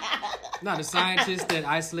 No, the scientist that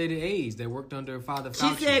isolated AIDS that worked under Father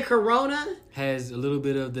Fauci. She said Corona has a little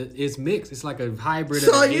bit of it's mixed. It's like a hybrid.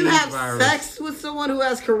 So of you AIDS have virus. sex with someone who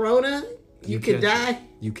has Corona, you could die.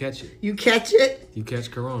 You catch it. You catch it. You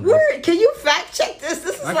catch Corona. Can you fact check this?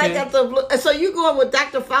 This is like at the. So you going with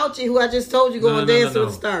Dr. Fauci, who I just told you going Dancing with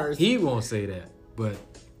the Stars. He won't say that, but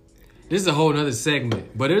this is a whole other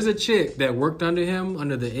segment. But there's a chick that worked under him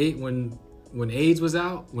under the when AIDS was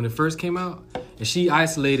out, when it first came out, and she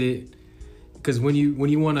isolated. Because when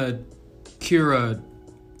you want to cure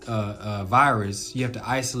a virus, you have to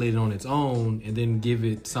isolate it on its own and then give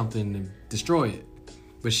it something to destroy it.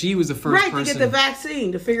 But she was the first person to get the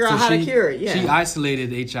vaccine to figure out how to cure it. Yeah, she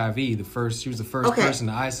isolated HIV. She was the first person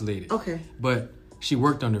to isolate it. Okay, but she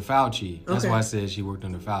worked under Fauci. That's why I said she worked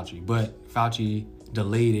under Fauci. But Fauci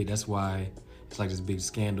delayed it. That's why it's like this big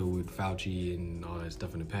scandal with Fauci and all that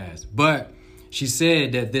stuff in the past. But she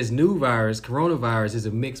said that this new virus, coronavirus, is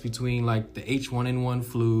a mix between like the H1N1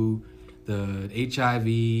 flu, the HIV,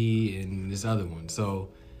 and this other one.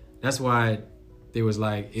 So that's why there was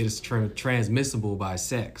like it is transmissible by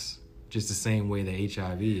sex, just the same way that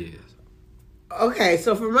HIV is. Okay,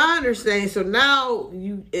 so from my understanding, so now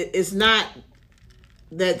it's not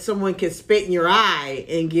that someone can spit in your eye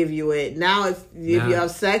and give you it. Now it's if you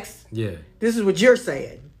have sex. Yeah. This is what you're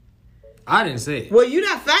saying. I didn't say it. Well, you're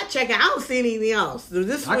not fact checking. I don't see anything else.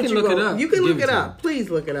 This is I what can look it up. You can look it to up. me. Please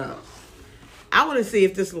look it up. I want to see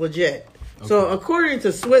if this is legit. Okay. So, according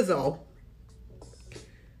to Swizzle,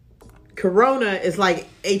 Corona is like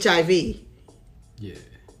HIV. Yeah.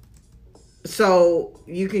 So,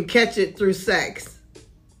 you can catch it through sex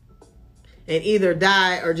and either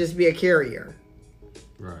die or just be a carrier.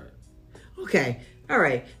 Right. Okay. All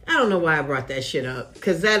right. I don't know why I brought that shit up.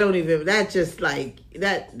 Because that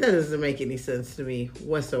doesn't make any sense to me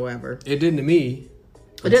whatsoever. It didn't to me.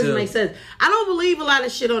 It doesn't make sense. I don't believe a lot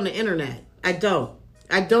of shit on the internet. I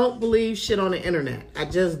don't believe shit on the internet. I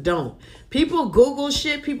just don't. People Google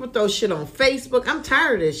shit. People throw shit on Facebook. I'm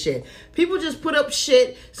tired of this shit. People just put up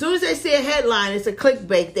shit. As soon as they see a headline, it's a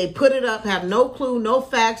clickbait. They put it up, have no clue, no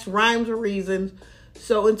facts, rhymes, or reasons.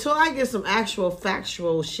 So until I get some actual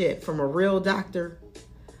factual shit from a real doctor,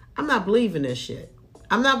 I'm not believing this shit.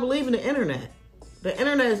 I'm not believing the internet. The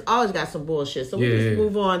internet has always got some bullshit. So we just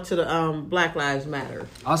move on to the Black Lives Matter.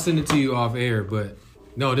 I'll send it to you off air, but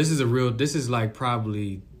no, this is like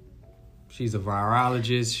probably, she's a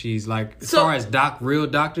virologist. She's like, as far as real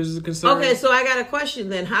doctors are concerned. Okay, so I got a question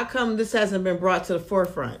then. How come this hasn't been brought to the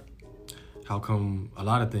forefront? How come a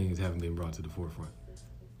lot of things haven't been brought to the forefront?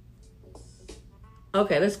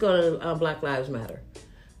 Okay, let's go to Black Lives Matter.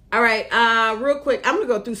 All right, real quick, I'm going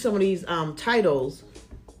to go through some of these titles.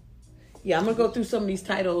 Yeah, I'm going to go through some of these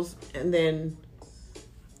titles, and then,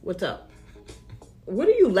 what's up? What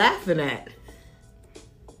are you laughing at?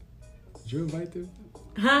 Did you invite them?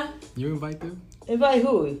 Huh? You invite them? Invite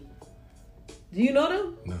who? Do you know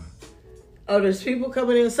them? No. Oh, there's people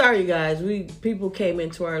coming in. Sorry, you guys. People came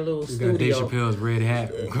into our little studio. Got Dave Chappelle's red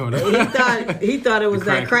hat going on. He thought it was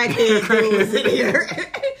that crackhead who was in here.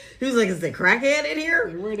 He was like, "Is the crackhead in here?"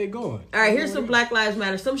 Where are they going? All right, here's some Black Lives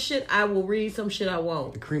Matter. Some shit I will read, some shit I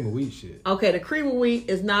won't. The cream of wheat shit. Okay, the cream of wheat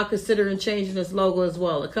is now considering changing its logo as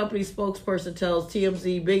well. A company spokesperson tells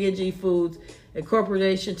TMZ Big NG Foods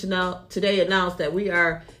Incorporation today announced that we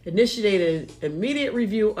are initiating immediate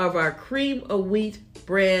review of our cream of wheat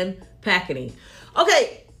brand packaging.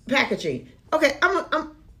 Okay, I'm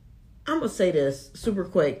gonna say this super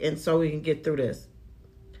quick, and so we can get through this.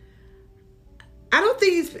 I don't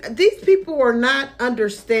think these people are not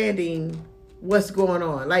understanding what's going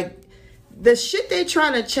on. Like the shit they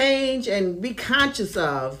trying to change and be conscious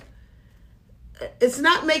of, it's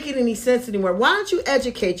not making any sense anymore. Why don't you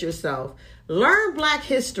educate yourself? Learn Black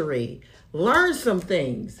history. Learn some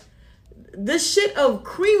things. This shit of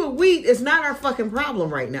cream of wheat is not our fucking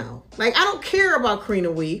problem right now. Like, I don't care about cream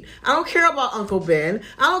of wheat. I don't care about Uncle Ben.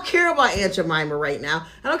 I don't care about Aunt Jemima right now.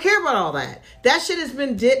 I don't care about all that. That shit has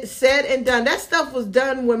been said and done. That stuff was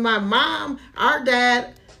done when my mom, our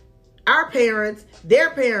dad, our parents,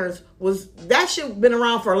 their parents that shit been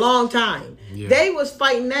around for a long time. Yeah. They was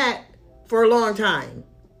fighting that for a long time.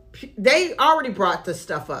 They already brought this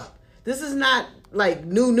stuff up. This is not like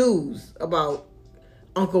new news about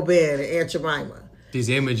Uncle Ben and Aunt Jemima. these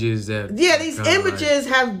images that these images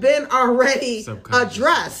have been already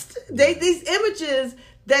addressed. These images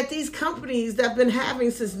that these companies that have been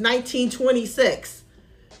having since 1926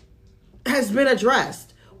 has been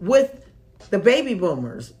addressed with the baby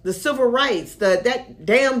boomers, the civil rights, that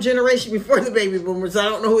damn generation before the baby boomers. I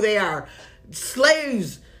don't know who they are.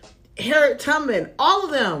 Slaves, Harriet Tubman, all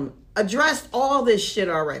of them addressed all this shit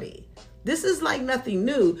already. This is like nothing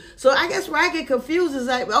new. So I guess where I get confused is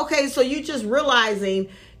like, okay, so you just realizing,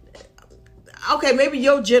 okay, maybe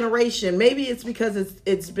your generation, maybe it's because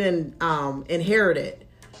it's been inherited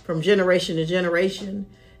from generation to generation,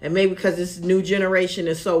 and maybe because this new generation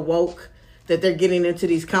is so woke that they're getting into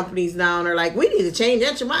these companies now and they're like, we need to change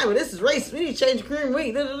Aunt Jemima, this is racist, we need to change cream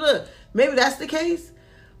wheat, Maybe that's the case.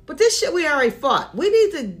 But this shit we already fought. We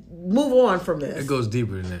need to move on from this. It goes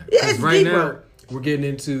deeper than that. Yeah, it's right deeper. Now, we're getting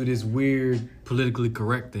into this weird politically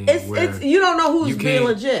correct thing. It's you don't know who's being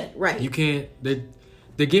legit, right? You can't. They're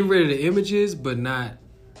getting rid of the images, but not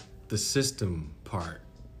the system part.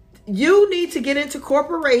 You need to get into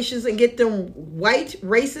corporations and get them white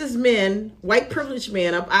racist men, white privileged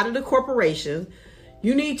men up out of the corporations.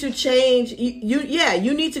 You need to change.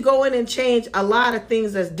 You need to go in and change a lot of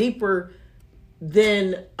things that's deeper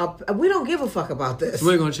than we don't give a fuck about this. So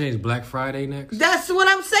we're gonna change Black Friday next. That's what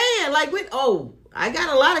I'm saying. Like, I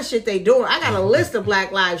got a lot of shit they doing. I got a list of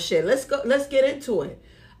Black Lives shit. Let's go. Let's get into it.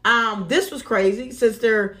 This was crazy since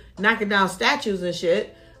they're knocking down statues and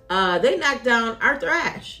shit. They knocked down Arthur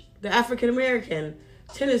Ashe, the African American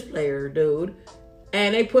tennis player dude,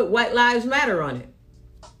 and they put White Lives Matter on it.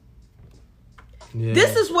 Yeah.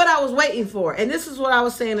 This is what I was waiting for. And this is what I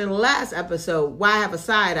was saying in the last episode, why I have a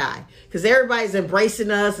side eye. Because everybody's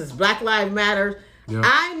embracing us. It's Black Lives Matter. Yep.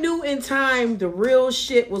 I knew in time the real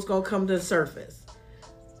shit was going to come to the surface.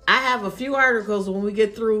 I have a few articles when we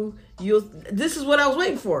get through. This is what I was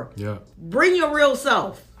waiting for. Yeah. Bring your real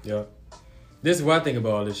self. Yeah. This is what I think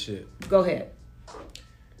about all this shit. Go ahead.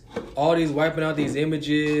 All these wiping out these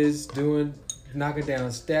images, knocking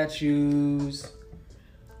down statues.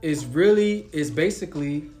 It's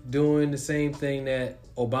basically doing the same thing that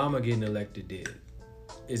Obama getting elected did.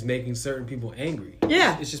 It's making certain people angry.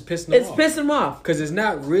 Yeah. It's just pissing them off. It's pissing them off. Because it's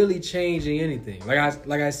not really changing anything. Like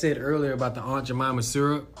I said earlier about the Aunt Jemima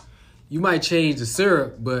syrup, you might change the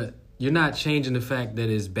syrup, but you're not changing the fact that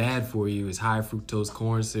it's bad for you. It's high fructose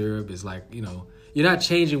corn syrup. It's like, you're not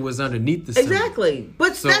changing what's underneath the syrup. Exactly.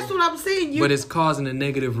 But that's what I'm saying. But it's causing a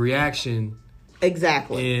negative reaction.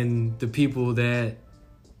 Exactly. In the people that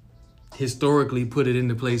historically put it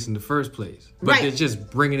into place in the first place, but they're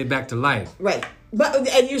just bringing it back to life. Right.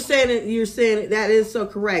 And you're saying it, that is so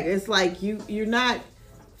correct. It's like you're not.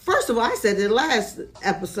 First of all, I said in the last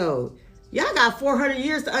episode, y'all got 400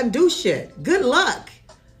 years to undo shit. Good luck.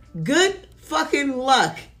 Good fucking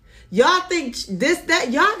luck. Y'all think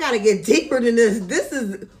y'all gotta get deeper than this. This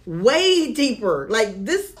is way deeper. Like,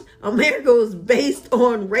 this America was based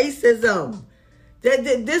on racism.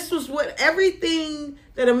 This was what everything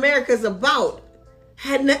that America's about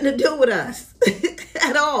had nothing to do with us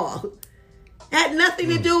at all. Had nothing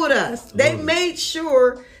to do with us. They made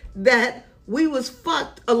sure that we was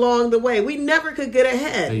fucked along the way. We never could get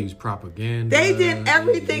ahead. They used propaganda. They did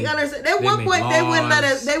everything. At one point, they wouldn't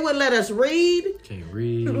let us read. Can't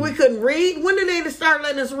read. We couldn't read. When did they start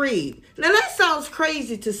letting us read? Now that sounds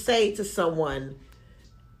crazy to say to someone.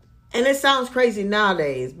 And it sounds crazy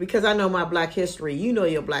nowadays because I know my Black history. You know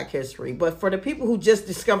your Black history. But for the people who just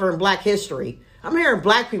discovering Black history, I'm hearing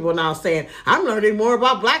Black people now saying, I'm learning more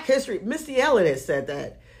about Black history. Missy Elliott has said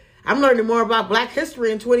that. I'm learning more about Black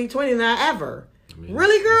history in 2020 than I ever.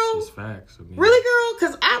 Really, girl? It's facts. Really, girl?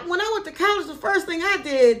 Because when I went to college, the first thing I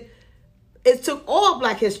did is took all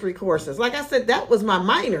Black history courses. Like I said, that was my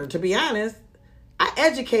minor, to be honest. I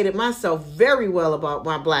educated myself very well about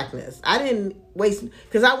my Blackness. I didn't waste,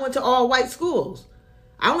 because I went to all white schools.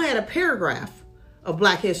 I only had a paragraph of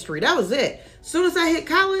Black history. That was it. As soon as I hit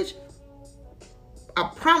college,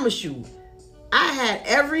 I promise you, I had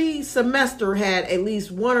every semester had at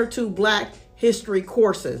least 1 or 2 Black history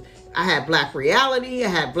courses. I had Black reality. I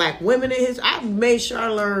had Black women in history. I made sure I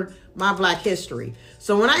learned my Black history.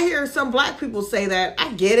 So when I hear some Black people say that,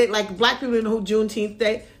 I get it. Like Black people know who Juneteenth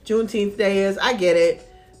Day is. I get it.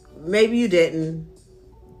 Maybe you didn't.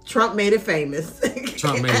 Trump made it famous.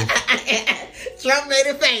 Trump made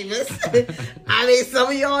it famous. I mean, some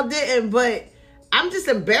of y'all didn't, but I'm just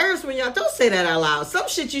embarrassed when y'all don't say that out loud. Some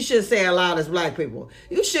shit you shouldn't say out loud as Black people.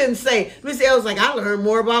 You shouldn't say, Miss L's like, I learned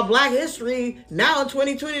more about Black history now in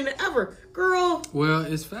 2020 than ever. Girl. Well,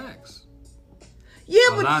 it's facts. Yeah,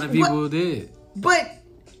 a lot of people did. But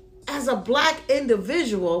as a Black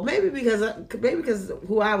individual, maybe because of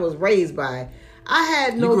who I was raised by, I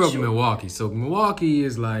had You no. grew up in Milwaukee, so Milwaukee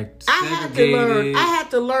is like I segregated. had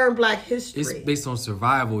to learn Black history. It's based on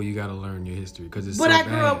survival. You got to learn your history because it's. But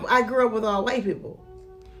so I grew up with all white people.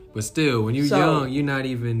 But still, when you're So- young, you're not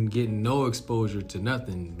even getting no exposure to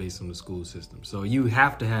nothing based on the school system. So you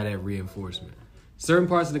have to have that reinforcement. Certain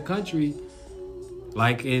parts of the country,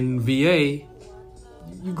 like in VA,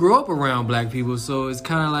 you grow up around Black people, so it's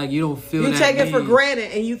kind of like you don't feel You that take it for need.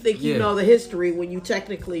 granted, and you think you Yeah. know the history when you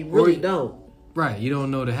technically really Or- don't. Right, you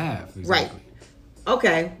don't know the half. Exactly. Right.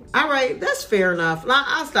 Okay. All right. That's fair enough.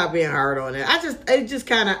 I'll stop being hard on it. It just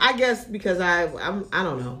kind of, I guess because I don't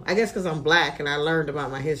know. I guess because I'm Black and I learned about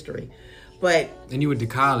my history. But And you went to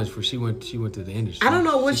college for she went to the industry. I don't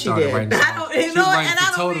know what she started did. writing I songs. don't, She you was know, writing and for I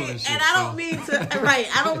don't Total mean, shit, and I don't so. mean to,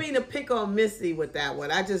 right. I don't mean to pick on Missy with that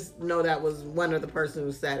one. I just know that was one of the person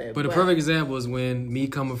who said it. But a perfect example is when me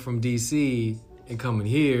coming from DC and coming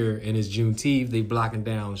here, and it's Juneteenth, they blocking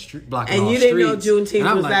down, blocking And off you didn't know streets. Juneteenth And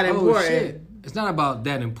I'm was like, that oh, important. shit. It's not about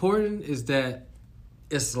that important. It's that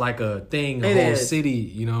it's like a thing, the It whole is. city.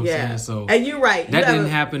 You know what Yeah. I'm saying? So And you're right. that didn't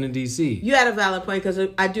happen in DC. You had a valid point because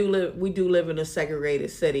we do live in a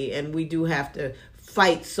segregated city, and we do have to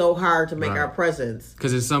fight so hard to make Right. our presence.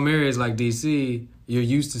 Because in some areas like DC, you're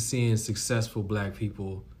used to seeing successful Black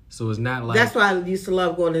people. So it's not like That's why I used to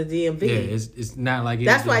love going to the DMV. yeah, it's not like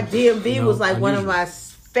That's why anything, DMV you know, was like one of unusual. my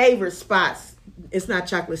favorite spots. It's not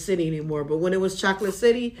Chocolate City anymore, but when it was Chocolate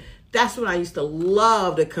City, that's when I used to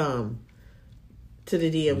love to come to the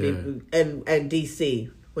DMV and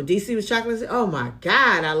DC. When DC was Chocolate City, oh my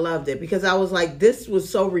God, I loved it because I was like, this was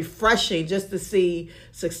so refreshing just to see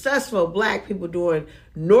successful Black people doing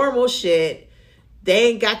normal shit. They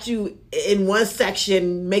ain't got you in one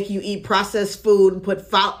section, make you eat processed food and put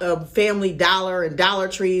Family Dollar and Dollar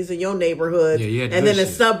Trees in your neighborhood. Yeah, you had and good then the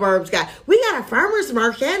shit. suburbs we got a farmer's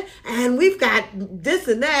market and we've got this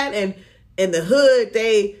and that. And in the hood,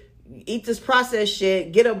 they eat this processed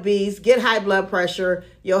shit, get obese, get high blood pressure,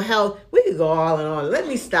 your health. We could go on and on. Let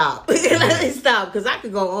me stop. Let me stop because I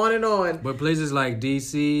could go on and on. But places like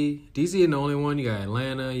DC ain't the only one. You got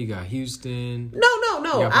Atlanta, you got Houston. No.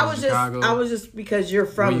 Yeah, I was Chicago. just because you're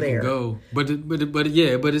from where you there. can go. But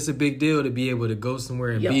it's a big deal to be able to go somewhere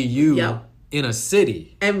and Yep. be you Yep. in a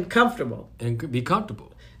city And comfortable. and be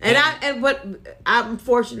comfortable. But I'm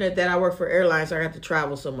fortunate that I work for airlines, so I have to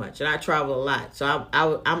travel so much, and I travel a lot, so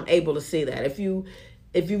I'm able to see that. If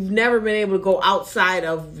you've never been able to go outside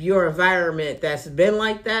of your environment that's been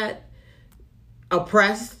like that,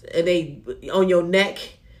 oppressed, and they on your neck,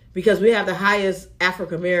 because we have the highest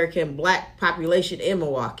African American Black population in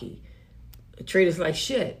Milwaukee, they treat us like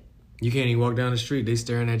shit. You can't even walk down the street. They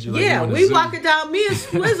staring at you like Yeah, you in a we zoo. walking down. Me and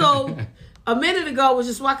Swizzle a minute ago was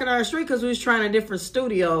just walking down the street because we was trying a different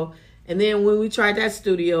studio, and then when we tried that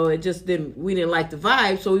studio, we didn't like the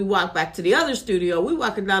vibe, so we walked back to the other studio. We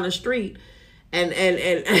walking down the street, and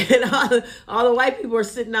all the white people are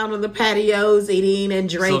sitting out on the patios eating and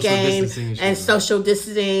drinking distancing and shit, and right. social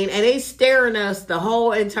distancing, and they staring at us the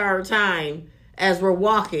whole entire time as we're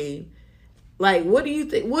walking. Like, what do you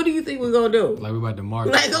think? What do you think we're gonna do? Like we about to march.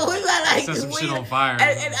 Like, oh, we got like set some we- shit on fire.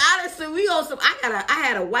 And honestly, we on some. I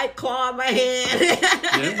had a white claw in my hand.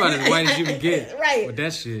 Yeah, it's about as white as you can get. Right. With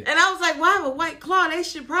that shit. And I was like, well, I have a white claw. They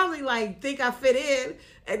should probably like think I fit in.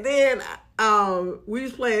 And then we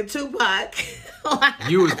was playing Tupac.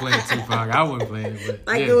 You was playing Tupac. I wasn't playing it. But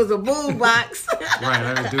Like yeah. it was a boom box. Right,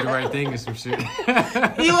 I was do the right thing and some shit. You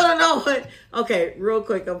want to know what? Okay, real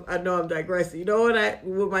quick. I know I'm digressing. You know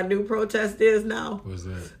what my new protest is now? What's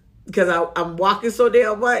that? Because I'm walking so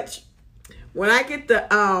damn much. When I get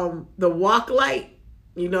the walk light,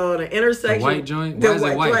 you know, the intersection. The white joint? The Why is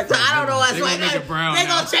it white? joint. So I don't know why it's They gonna white. make it brown They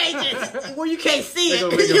now. gonna change it where you can't see They it.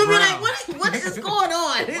 gonna make it You'll be brown. like, what is going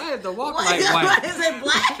on? Why is the walk Why- light white? Why is it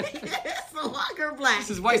black? It's the walker black. This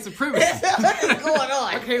is white supremacy. What is going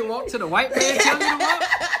I on? can't walk to the white man tell me to walk.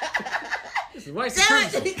 This is white Damn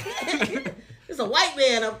supremacy. it. There's a white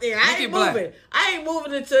man up there. I Make ain't it black. moving. I ain't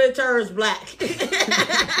moving until it turns black.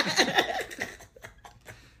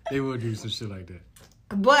 They will do some shit like that.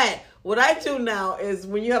 But what I do now is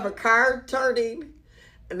when you have a car turning,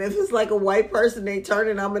 and if it's like a white person, they turn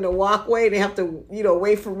and I'm in the walkway, they have to,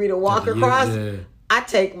 wait for me to walk Yeah, across. yeah. I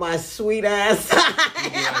take my sweet ass time.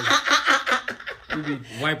 You be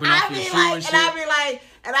wiping off your shoe and shit.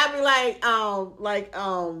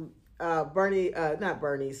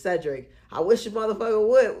 Cedric. I wish your motherfucker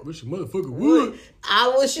would. Wish a motherfucker would.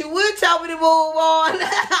 I wish you would tell me to move on.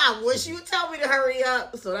 I wish you would tell me to hurry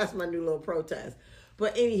up. So that's my new little protest.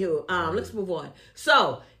 But anywho, let's move on.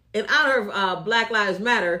 So, in honor of Black Lives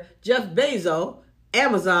Matter, Jeff Bezos,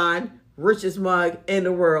 Amazon, richest mug in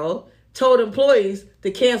the world, told employees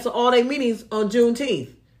to cancel all their meetings on Juneteenth.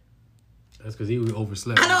 That's because he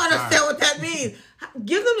overslept. I don't understand what that means.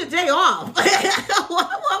 Give them the day off.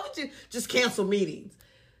 Why would you just cancel meetings?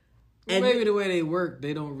 Well, And maybe the way they work,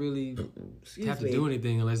 they don't really have to me. do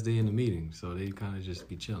anything unless they're in the meeting. So they kind of just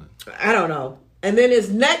be chilling. I don't know. And then his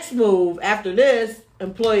next move after this,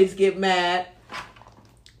 employees get mad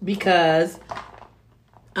because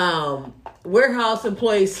warehouse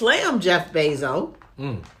employees slammed Jeff Bezos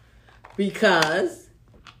because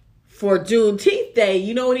for Juneteenth Day,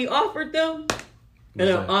 you know what he offered them? An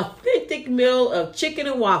that? authentic meal of chicken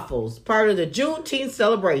and waffles, part of the Juneteenth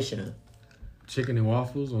celebration. Chicken and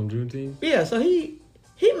waffles on Juneteenth? Yeah, so he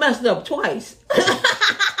messed up twice.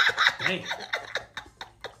 Dang.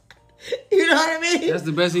 You know what I mean? That's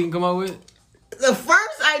the best he can come up with? The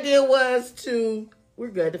first idea was we're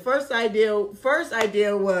good. The first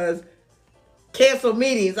idea was cancel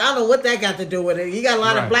meetings. I don't know what that got to do with it. You got a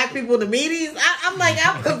lot of Right. black people in the meetings.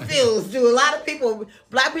 I'm confused. Do a lot of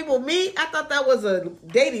black people meet? I thought that was a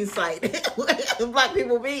dating site. Black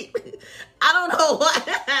people meet. I don't know what.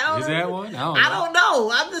 Is that one? I don't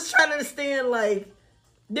know. I'm just trying to understand, like,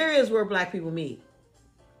 there is where black people meet.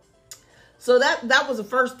 So that was the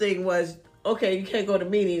first thing was, okay, you can't go to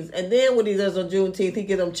meetings. And then what he does on Juneteenth, he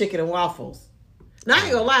gives them chicken and waffles. Now, I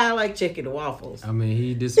ain't gonna lie, I like chicken and waffles. I mean,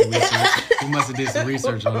 he did some research. He must have did some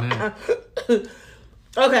research on that.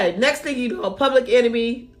 Okay, next thing you know, Public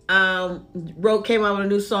Enemy came out with a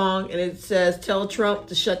new song, and it says, tell Trump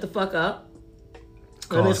to shut the fuck up.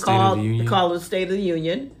 And it's called the State of the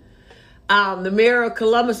Union. The mayor of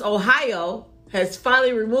Columbus, Ohio, has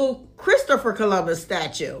finally removed Christopher Columbus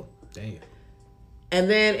statue. Damn. And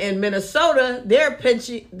then in Minnesota, they have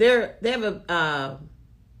a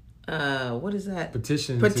what is that?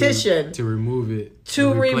 Petition to remove it.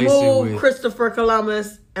 To replace remove it with, Christopher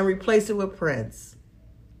Columbus and replace it with Prince,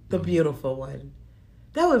 the beautiful one.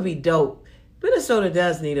 That would be dope. Minnesota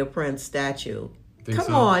does need a Prince statue. Come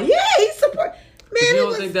so? on, yeah, he's support. Man, you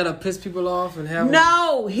don't think that'll piss people off and have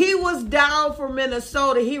No, he was down for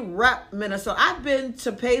Minnesota. He repped Minnesota. I've been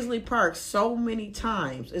to Paisley Park so many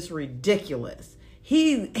times. It's ridiculous.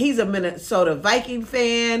 He's a Minnesota Viking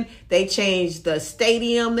fan. They changed the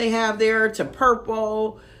stadium they have there to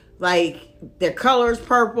purple. Like, their color's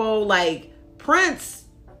purple. Like, Prince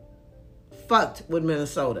fucked with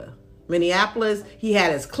Minnesota. Minneapolis, he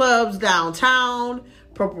had his clubs downtown.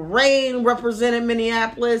 Purple Rain represented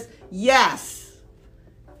Minneapolis. Yes.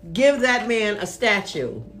 Give that man a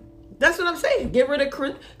statue. That's what I'm saying. Get rid of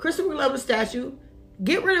Christopher Columbus statue.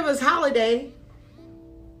 Get rid of his holiday.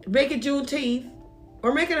 Make it Juneteenth.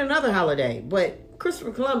 Or make it another holiday. But Christopher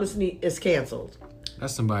Columbus is canceled.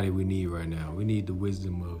 That's somebody we need right now. We need the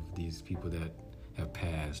wisdom of these people that have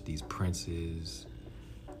passed. These Princes,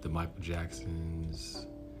 the Michael Jacksons,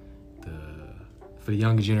 for the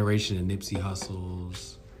younger generation, the Nipsey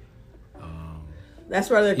Hussles. That's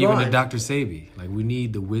where they're Even going. the Dr. Sabi. Like, we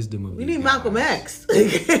need the wisdom of We these need guys. Malcolm X.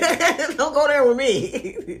 Don't go there with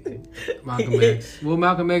me. Malcolm X. Well,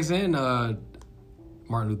 Malcolm X and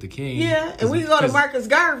Martin Luther King. Yeah, and we can go to Marcus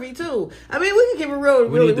Garvey, too. I mean, we can keep it real,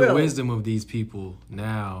 We really need the real. wisdom of these people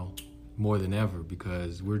now more than ever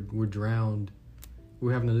because we're drowned.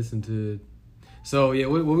 We're having to listen to. So yeah,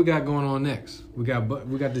 what we got going on next? We got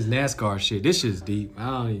this NASCAR shit. This shit's deep. I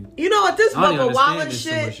don't even. You know what? This I don't even Bubba understand Wallace there's so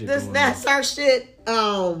much shit, shit this going on. NASCAR shit,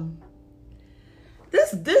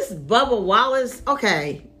 this Bubba Wallace,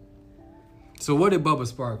 okay. So what did Bubba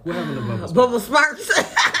spark? What happened to Bubba Spark? Bubba Sparks.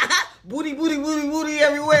 Booty, booty, booty, booty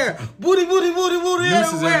everywhere. Booty, booty, booty, booty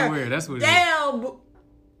Nooses everywhere. everywhere. That's what it is. Damn,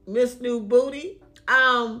 Miss New Booty.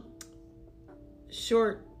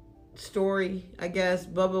 Short story, I guess.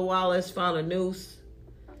 Bubba Wallace found a noose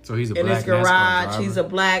So he's a in black his garage. NASCAR driver. He's a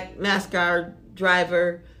black NASCAR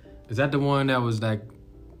driver. Is that the one that was like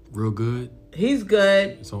real good? He's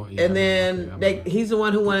good. So, yeah, And then okay, he's the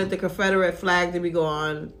one who wanted the Confederate flag to be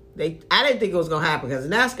gone. I didn't think it was going to happen because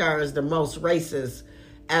NASCAR is the most racist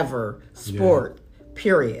ever sport,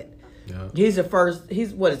 period. Yeah. He's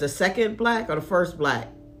the second black or the first black?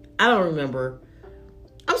 I don't remember.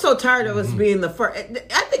 I'm so tired of us being the first. I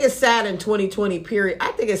think it's sad in 2020, period.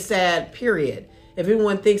 I think it's sad, period. If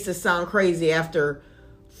everyone thinks it sounds crazy after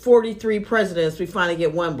 43 presidents, we finally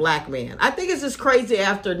get one black man. I think it's just crazy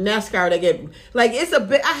after NASCAR, they get, like, it's a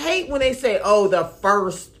bit, I hate when they say, oh, the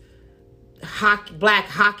first black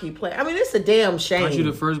hockey player. I mean, it's a damn shame. Aren't you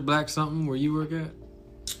the first black something where you work at?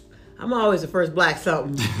 I'm always the first black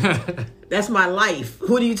something. That's my life.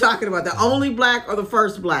 What are you talking about? The only black or the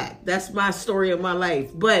first black? That's my story of my life.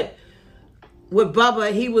 But with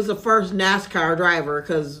Bubba, he was the first NASCAR driver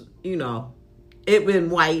because, it been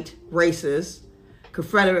white, racist.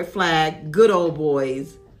 Confederate flag, good old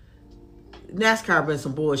boys. NASCAR been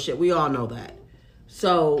some bullshit. We all know that.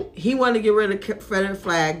 So he wanted to get rid of the Confederate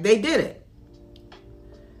flag. They did it.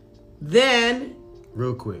 Then,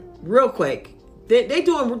 Real quick. they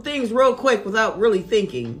doing things real quick without really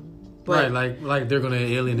thinking. But right, like they're gonna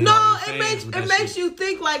alienate. no, all the it fans with that makes shit. you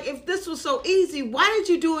think like if this was so easy, why did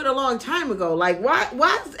you do it a long time ago? Like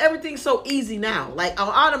why is everything so easy now? Like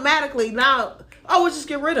automatically now, we'll just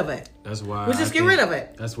get rid of it. That's why We'll just get rid of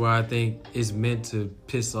it. That's why I think it's meant to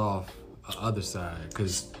piss off the other side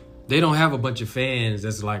because they don't have a bunch of fans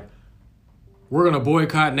that's like, we're gonna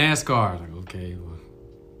boycott NASCAR. Like, okay, well,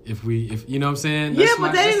 if you know what I'm saying? Yeah,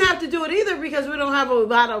 but they didn't have to do it either because we don't have a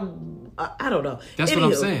lot of I don't know. That's what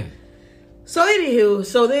I'm saying. So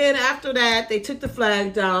then after that, they took the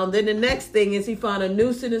flag down. Then the next thing is he found a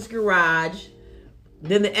noose in his garage.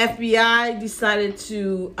 Then the FBI decided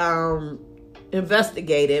to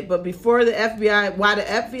investigate it. But before the FBI, while the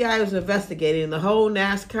FBI was investigating, the whole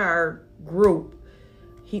NASCAR group,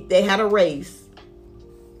 they had a race.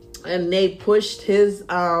 And they pushed his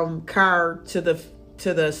car to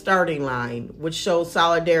the starting line, which shows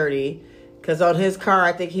solidarity. Because on his car,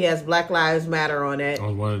 I think he has Black Lives Matter on it.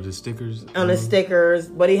 On one of the stickers? On the stickers.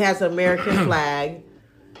 But he has an American flag.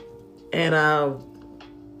 And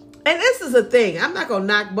this is a thing. I'm not going to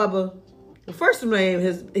knock Bubba. First of all,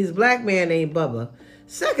 he's a black man named Bubba.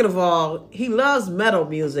 Second of all, he loves metal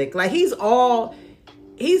music. Like, he's the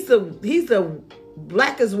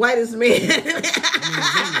blackest, whitest man.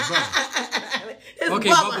 Okay,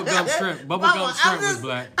 Bubba Gump Shrimp. Bubba Gump Shrimp was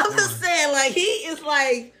black. I'm just saying, like, he is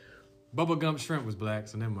like... Bubba Gump Shrimp was black,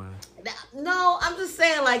 so never mind. No, I'm just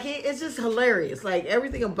saying, like, it's just hilarious. Like,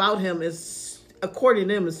 everything about him is, according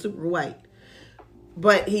to him, is super white.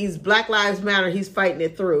 But he's Black Lives Matter. He's fighting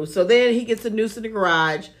it through. So then he gets a noose in the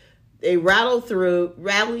garage. They rally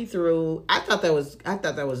through. I thought that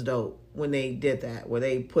was dope when they did that, where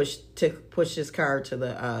they pushed his car to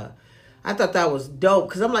the. I thought that was dope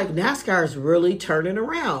because I'm like, NASCAR is really turning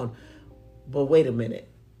around. But wait a minute.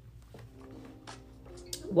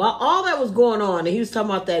 While all that was going on, and he was talking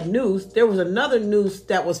about that noose, there was another noose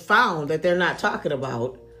that was found that they're not talking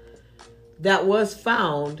about. That was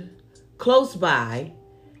found close by,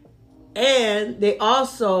 and they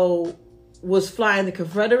also was flying the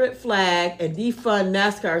Confederate flag and defund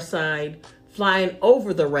NASCAR sign flying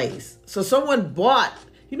over the race. So someone bought,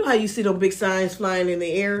 you know how you see those big signs flying in the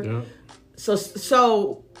air? Yeah.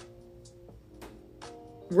 So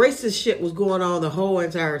racist shit was going on the whole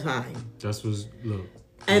entire time. Look.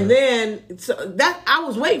 And then I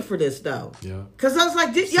was waiting for this though. Yeah. Cause I was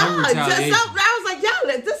like,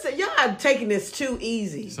 y'all are taking this too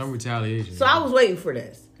easy. Some retaliation. So I was waiting for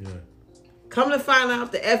this. Yeah. Come to find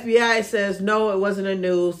out, the FBI says no, it wasn't a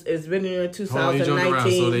noose. It's been in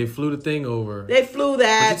 2019. So they flew the thing over. They flew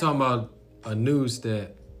that. But you're talking about a noose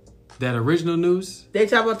that original noose. They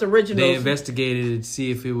talk about the original. They investigated to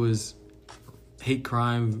see if it was hate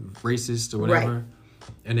crime, racist, or whatever. Right.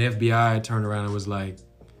 And the FBI turned around and was like,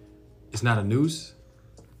 "It's not a noose."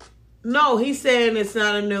 No, he's saying it's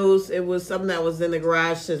not a noose. It was something that was in the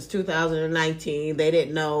garage since 2019. They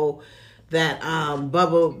didn't know that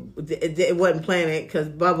Bubba it wasn't planted because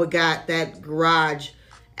Bubba got that garage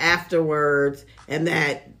afterwards, and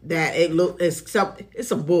that it's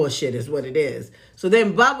some bullshit is what it is. So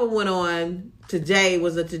then Bubba went on Today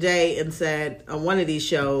and said on one of these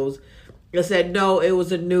shows, it said no, it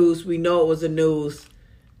was a noose. We know it was a noose.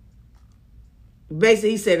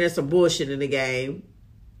 Basically, he said there's some bullshit in the game.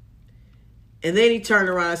 And then he turned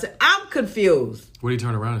around and said, I'm confused. What did he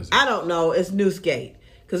turn around and say? I don't know. It's Noosegate.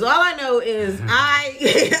 Because all I know is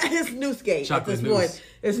it's Noosegate. Chocolate at this noose. point.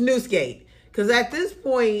 It's Noosegate. Because at this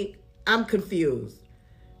point, I'm confused.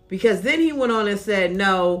 Because then he went on and said,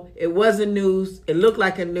 no, it was a noose. It looked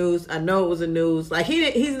like a noose. I know it was a noose. Like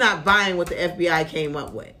he's not buying what the FBI came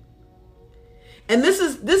up with. And this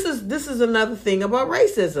is another thing about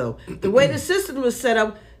racism. The way the system was set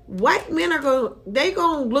up, white men are going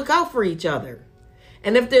to look out for each other.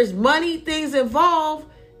 And if there's money, things involved,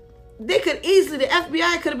 they could easily, the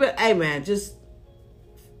FBI could have been, hey man, just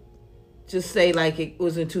say like it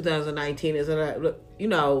was in 2019,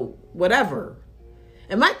 whatever.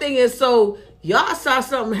 And my thing is, so y'all saw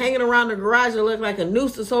something hanging around the garage that looked like a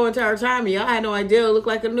noose this whole entire time, and y'all had no idea it looked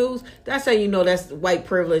like a noose. That's how you know that's white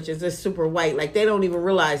privilege. It's just super white. Like they don't even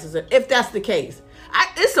realize if that's the case.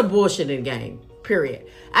 It's a bullshitting game. Period.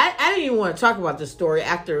 I didn't even want to talk about this story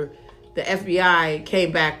after the FBI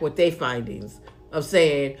came back with their findings of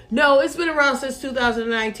saying, no, it's been around since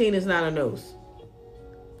 2019. It's not a noose.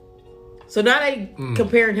 So now they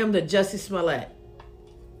comparing him to Jussie Smollett.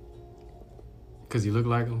 Because you look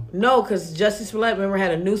like him? No, because Jussie Smollett, remember,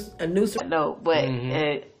 had a new. No, but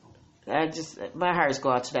I just, my hearts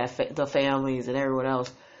go out to the families and everyone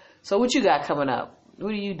else. So what you got coming up?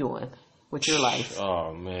 What are you doing with your life?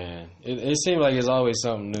 Oh, man. It seems like it's always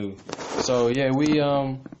something new. So, yeah, we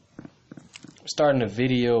starting a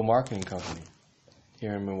video marketing company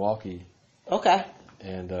here in Milwaukee. Okay.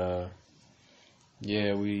 And,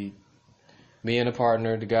 yeah, me and a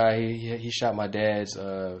partner, the guy, he shot my dad's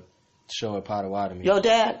show at Potawatomi. Your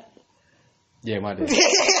dad? Yeah, my dad.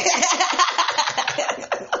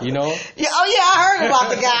 You know him? Yeah, oh yeah, I heard about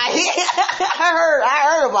the guy.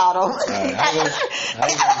 I heard about him.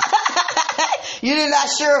 You did not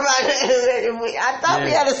sure about it. I thought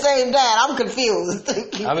we had the same dad. I'm confused.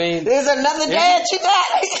 I mean, there's another dad you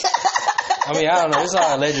got. I mean, I don't know. It's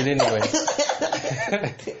all alleged anyway.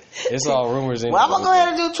 It's all rumors anyway. Well, I'm going to go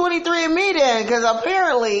ahead and do 23andMe then, because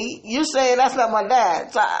apparently you're saying that's not my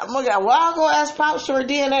dad. So I'm going to I'll go ask Pops for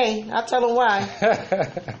DNA. I'll tell him why.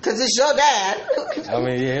 Because it's your dad. I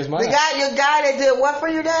mean, yeah, it's mine. Your guy that did what for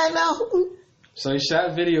your dad now? So he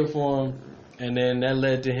shot video for him, and then that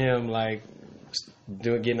led to him, like,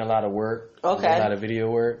 getting a lot of work. Okay. A lot of video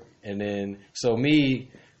work. And then, so I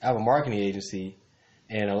have a marketing agency,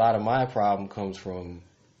 and a lot of my problem comes from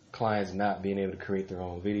clients not being able to create their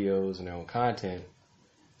own videos and their own content.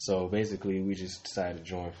 So basically, we just decided to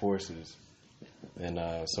join forces. And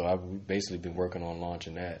so I've basically been working on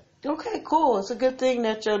launching that. Okay, cool. It's a good thing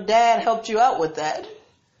that your dad helped you out with that.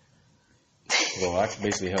 Well, I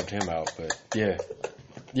basically helped him out, but yeah.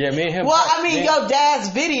 Yeah, me and him. Well, I mean, your dad's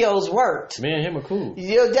videos worked. Me and him are cool.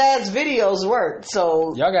 Your dad's videos worked,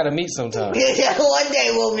 so... Y'all got to meet sometime. Yeah, one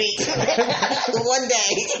day we'll meet. One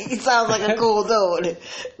day. He sounds like a cool dude.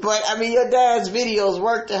 But, I mean, your dad's videos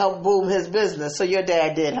worked to help boom his business, so your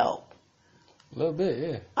dad did help. A little bit,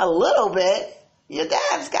 yeah. A little bit? Your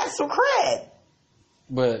dad's got some cred.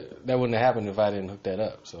 But that wouldn't have happened if I didn't hook that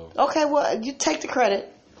up, so... Okay, well, you take the credit.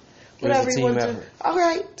 It was a team effort. All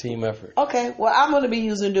right. Team effort. Okay. Well, I'm going to be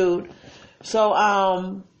using Dude.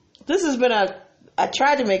 So, this has been I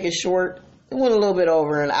tried to make it short. It went a little bit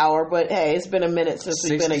over an hour, but hey, it's been a minute since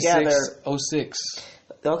we've been together. 06.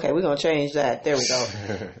 Okay, we're going to change that. There we go.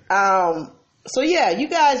 So yeah, you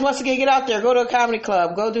guys, once again, get out there, go to a comedy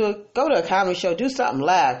club, go to a comedy show, do something,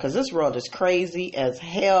 laugh, because this world is crazy as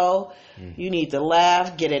hell. You need to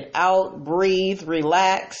laugh, get it out, breathe,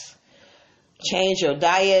 relax. Change your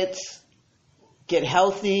diets, get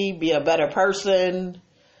healthy, be a better person,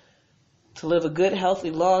 to live a good,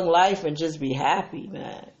 healthy, long life, and just be happy,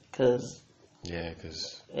 man. Because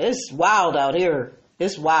it's wild out here.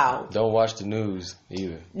 It's wild. Don't watch the news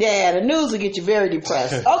either. Yeah, the news will get you very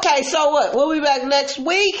depressed. Okay, so what? We'll be back next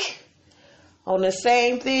week on the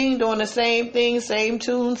same thing, doing the same thing, same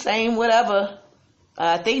tune, same whatever.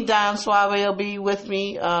 I think Don Suave will be with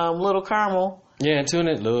me, Little Caramel. Yeah, and tune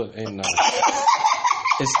in, look, and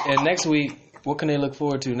next week, what can they look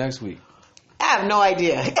forward to next week? I have no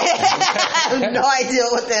idea. I have no idea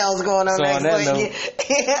what the hell's going on next week.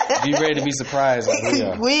 Note, be ready to be surprised like we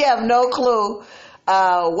are. We have no clue.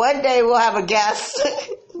 One day we'll have a guest.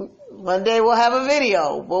 One day we'll have a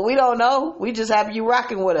video. But we don't know. We just have you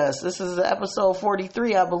rocking with us. This is episode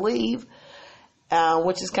 43, I believe,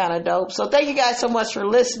 which is kind of dope. So thank you guys so much for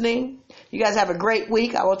listening. You guys have a great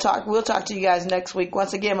week. We'll talk to you guys next week.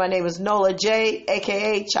 Once again, my name is Nola J,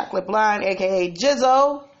 a.k.a. Chocolate Blonde, a.k.a.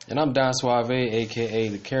 Jizzo. And I'm Don Suave, a.k.a.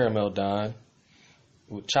 the Caramel Don,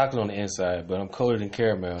 with chocolate on the inside, but I'm colder than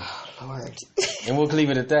caramel. Oh, Lord. And we'll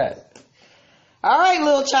leave it at that. All right,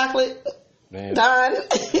 little chocolate. Man. Don.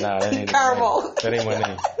 Nah, that ain't Caramel. That ain't my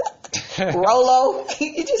name. Rolo.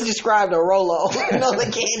 You just described a Rolo. You know the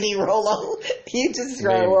candy Rolo. You just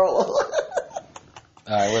described Rolo.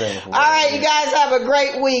 All right, whatever. All right, you guys have a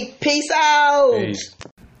great week. Peace out. Peace.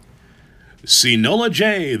 See Nola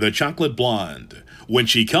J, the Chocolate Blonde, when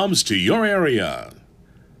she comes to your area.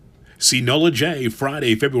 See Nola J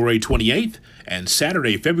Friday, February 28th and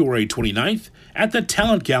Saturday, February 29th at the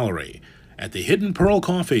Talent Gallery at the Hidden Pearl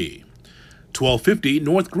Coffee, 1250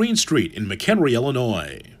 North Green Street in McHenry,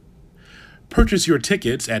 Illinois. Purchase your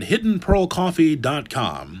tickets at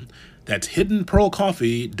hiddenpearlcoffee.com. That's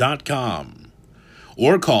hiddenpearlcoffee.com.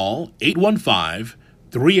 Or call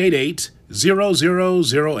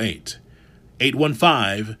 815-388-0008.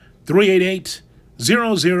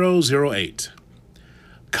 815-388-0008.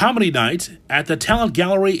 Comedy Night at the Talent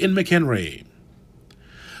Gallery in McHenry.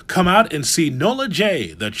 Come out and see Nola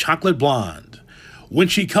J, the Chocolate Blonde, when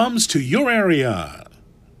she comes to your area.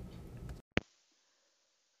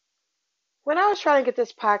 When I was trying to get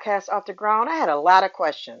this podcast off the ground, I had a lot of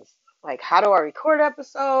questions. like how do I record an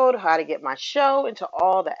episode, how to get my show into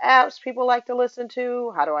all the apps people like to listen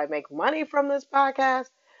to, how do I make money from this podcast?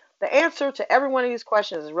 The answer to every one of these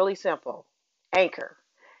questions is really simple. Anchor.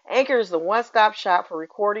 Anchor is the one-stop shop for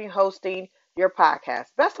recording, hosting your podcast.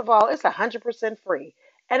 Best of all, it's 100% free,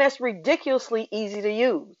 and it's ridiculously easy to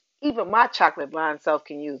use. Even my chocolate blonde self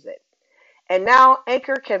can use it. And now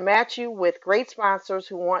Anchor can match you with great sponsors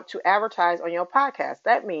who want to advertise on your podcast.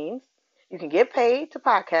 That means you can get paid to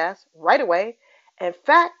podcast right away. In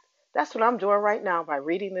fact, that's what I'm doing right now by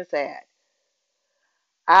reading this ad.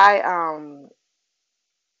 I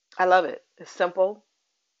love it. It's simple.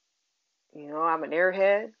 You know, I'm an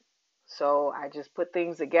airhead, so I just put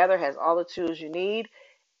things together, has all the tools you need.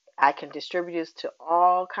 I can distribute this to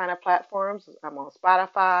all kind of platforms. I'm on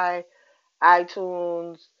Spotify,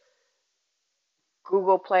 iTunes,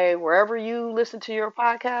 Google Play, wherever you listen to your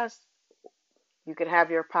podcast, you can have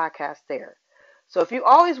your podcast there. So if you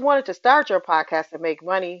always wanted to start your podcast and make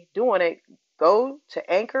money doing it, go to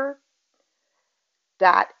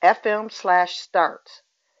anchor.fm/start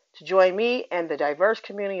to join me and the diverse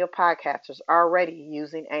community of podcasters already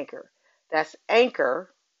using Anchor. That's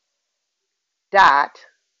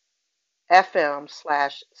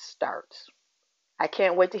anchor.fm/start. I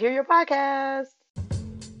can't wait to hear your podcast.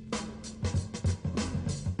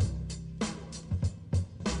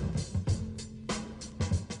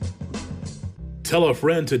 Tell a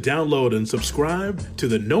friend to download and subscribe to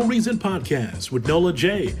the No Reason Podcast with Nola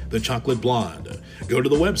J, the Chocolate Blonde. Go to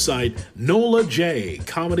the website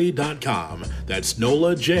nolajcomedy.com. That's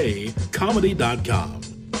nolajcomedy.com.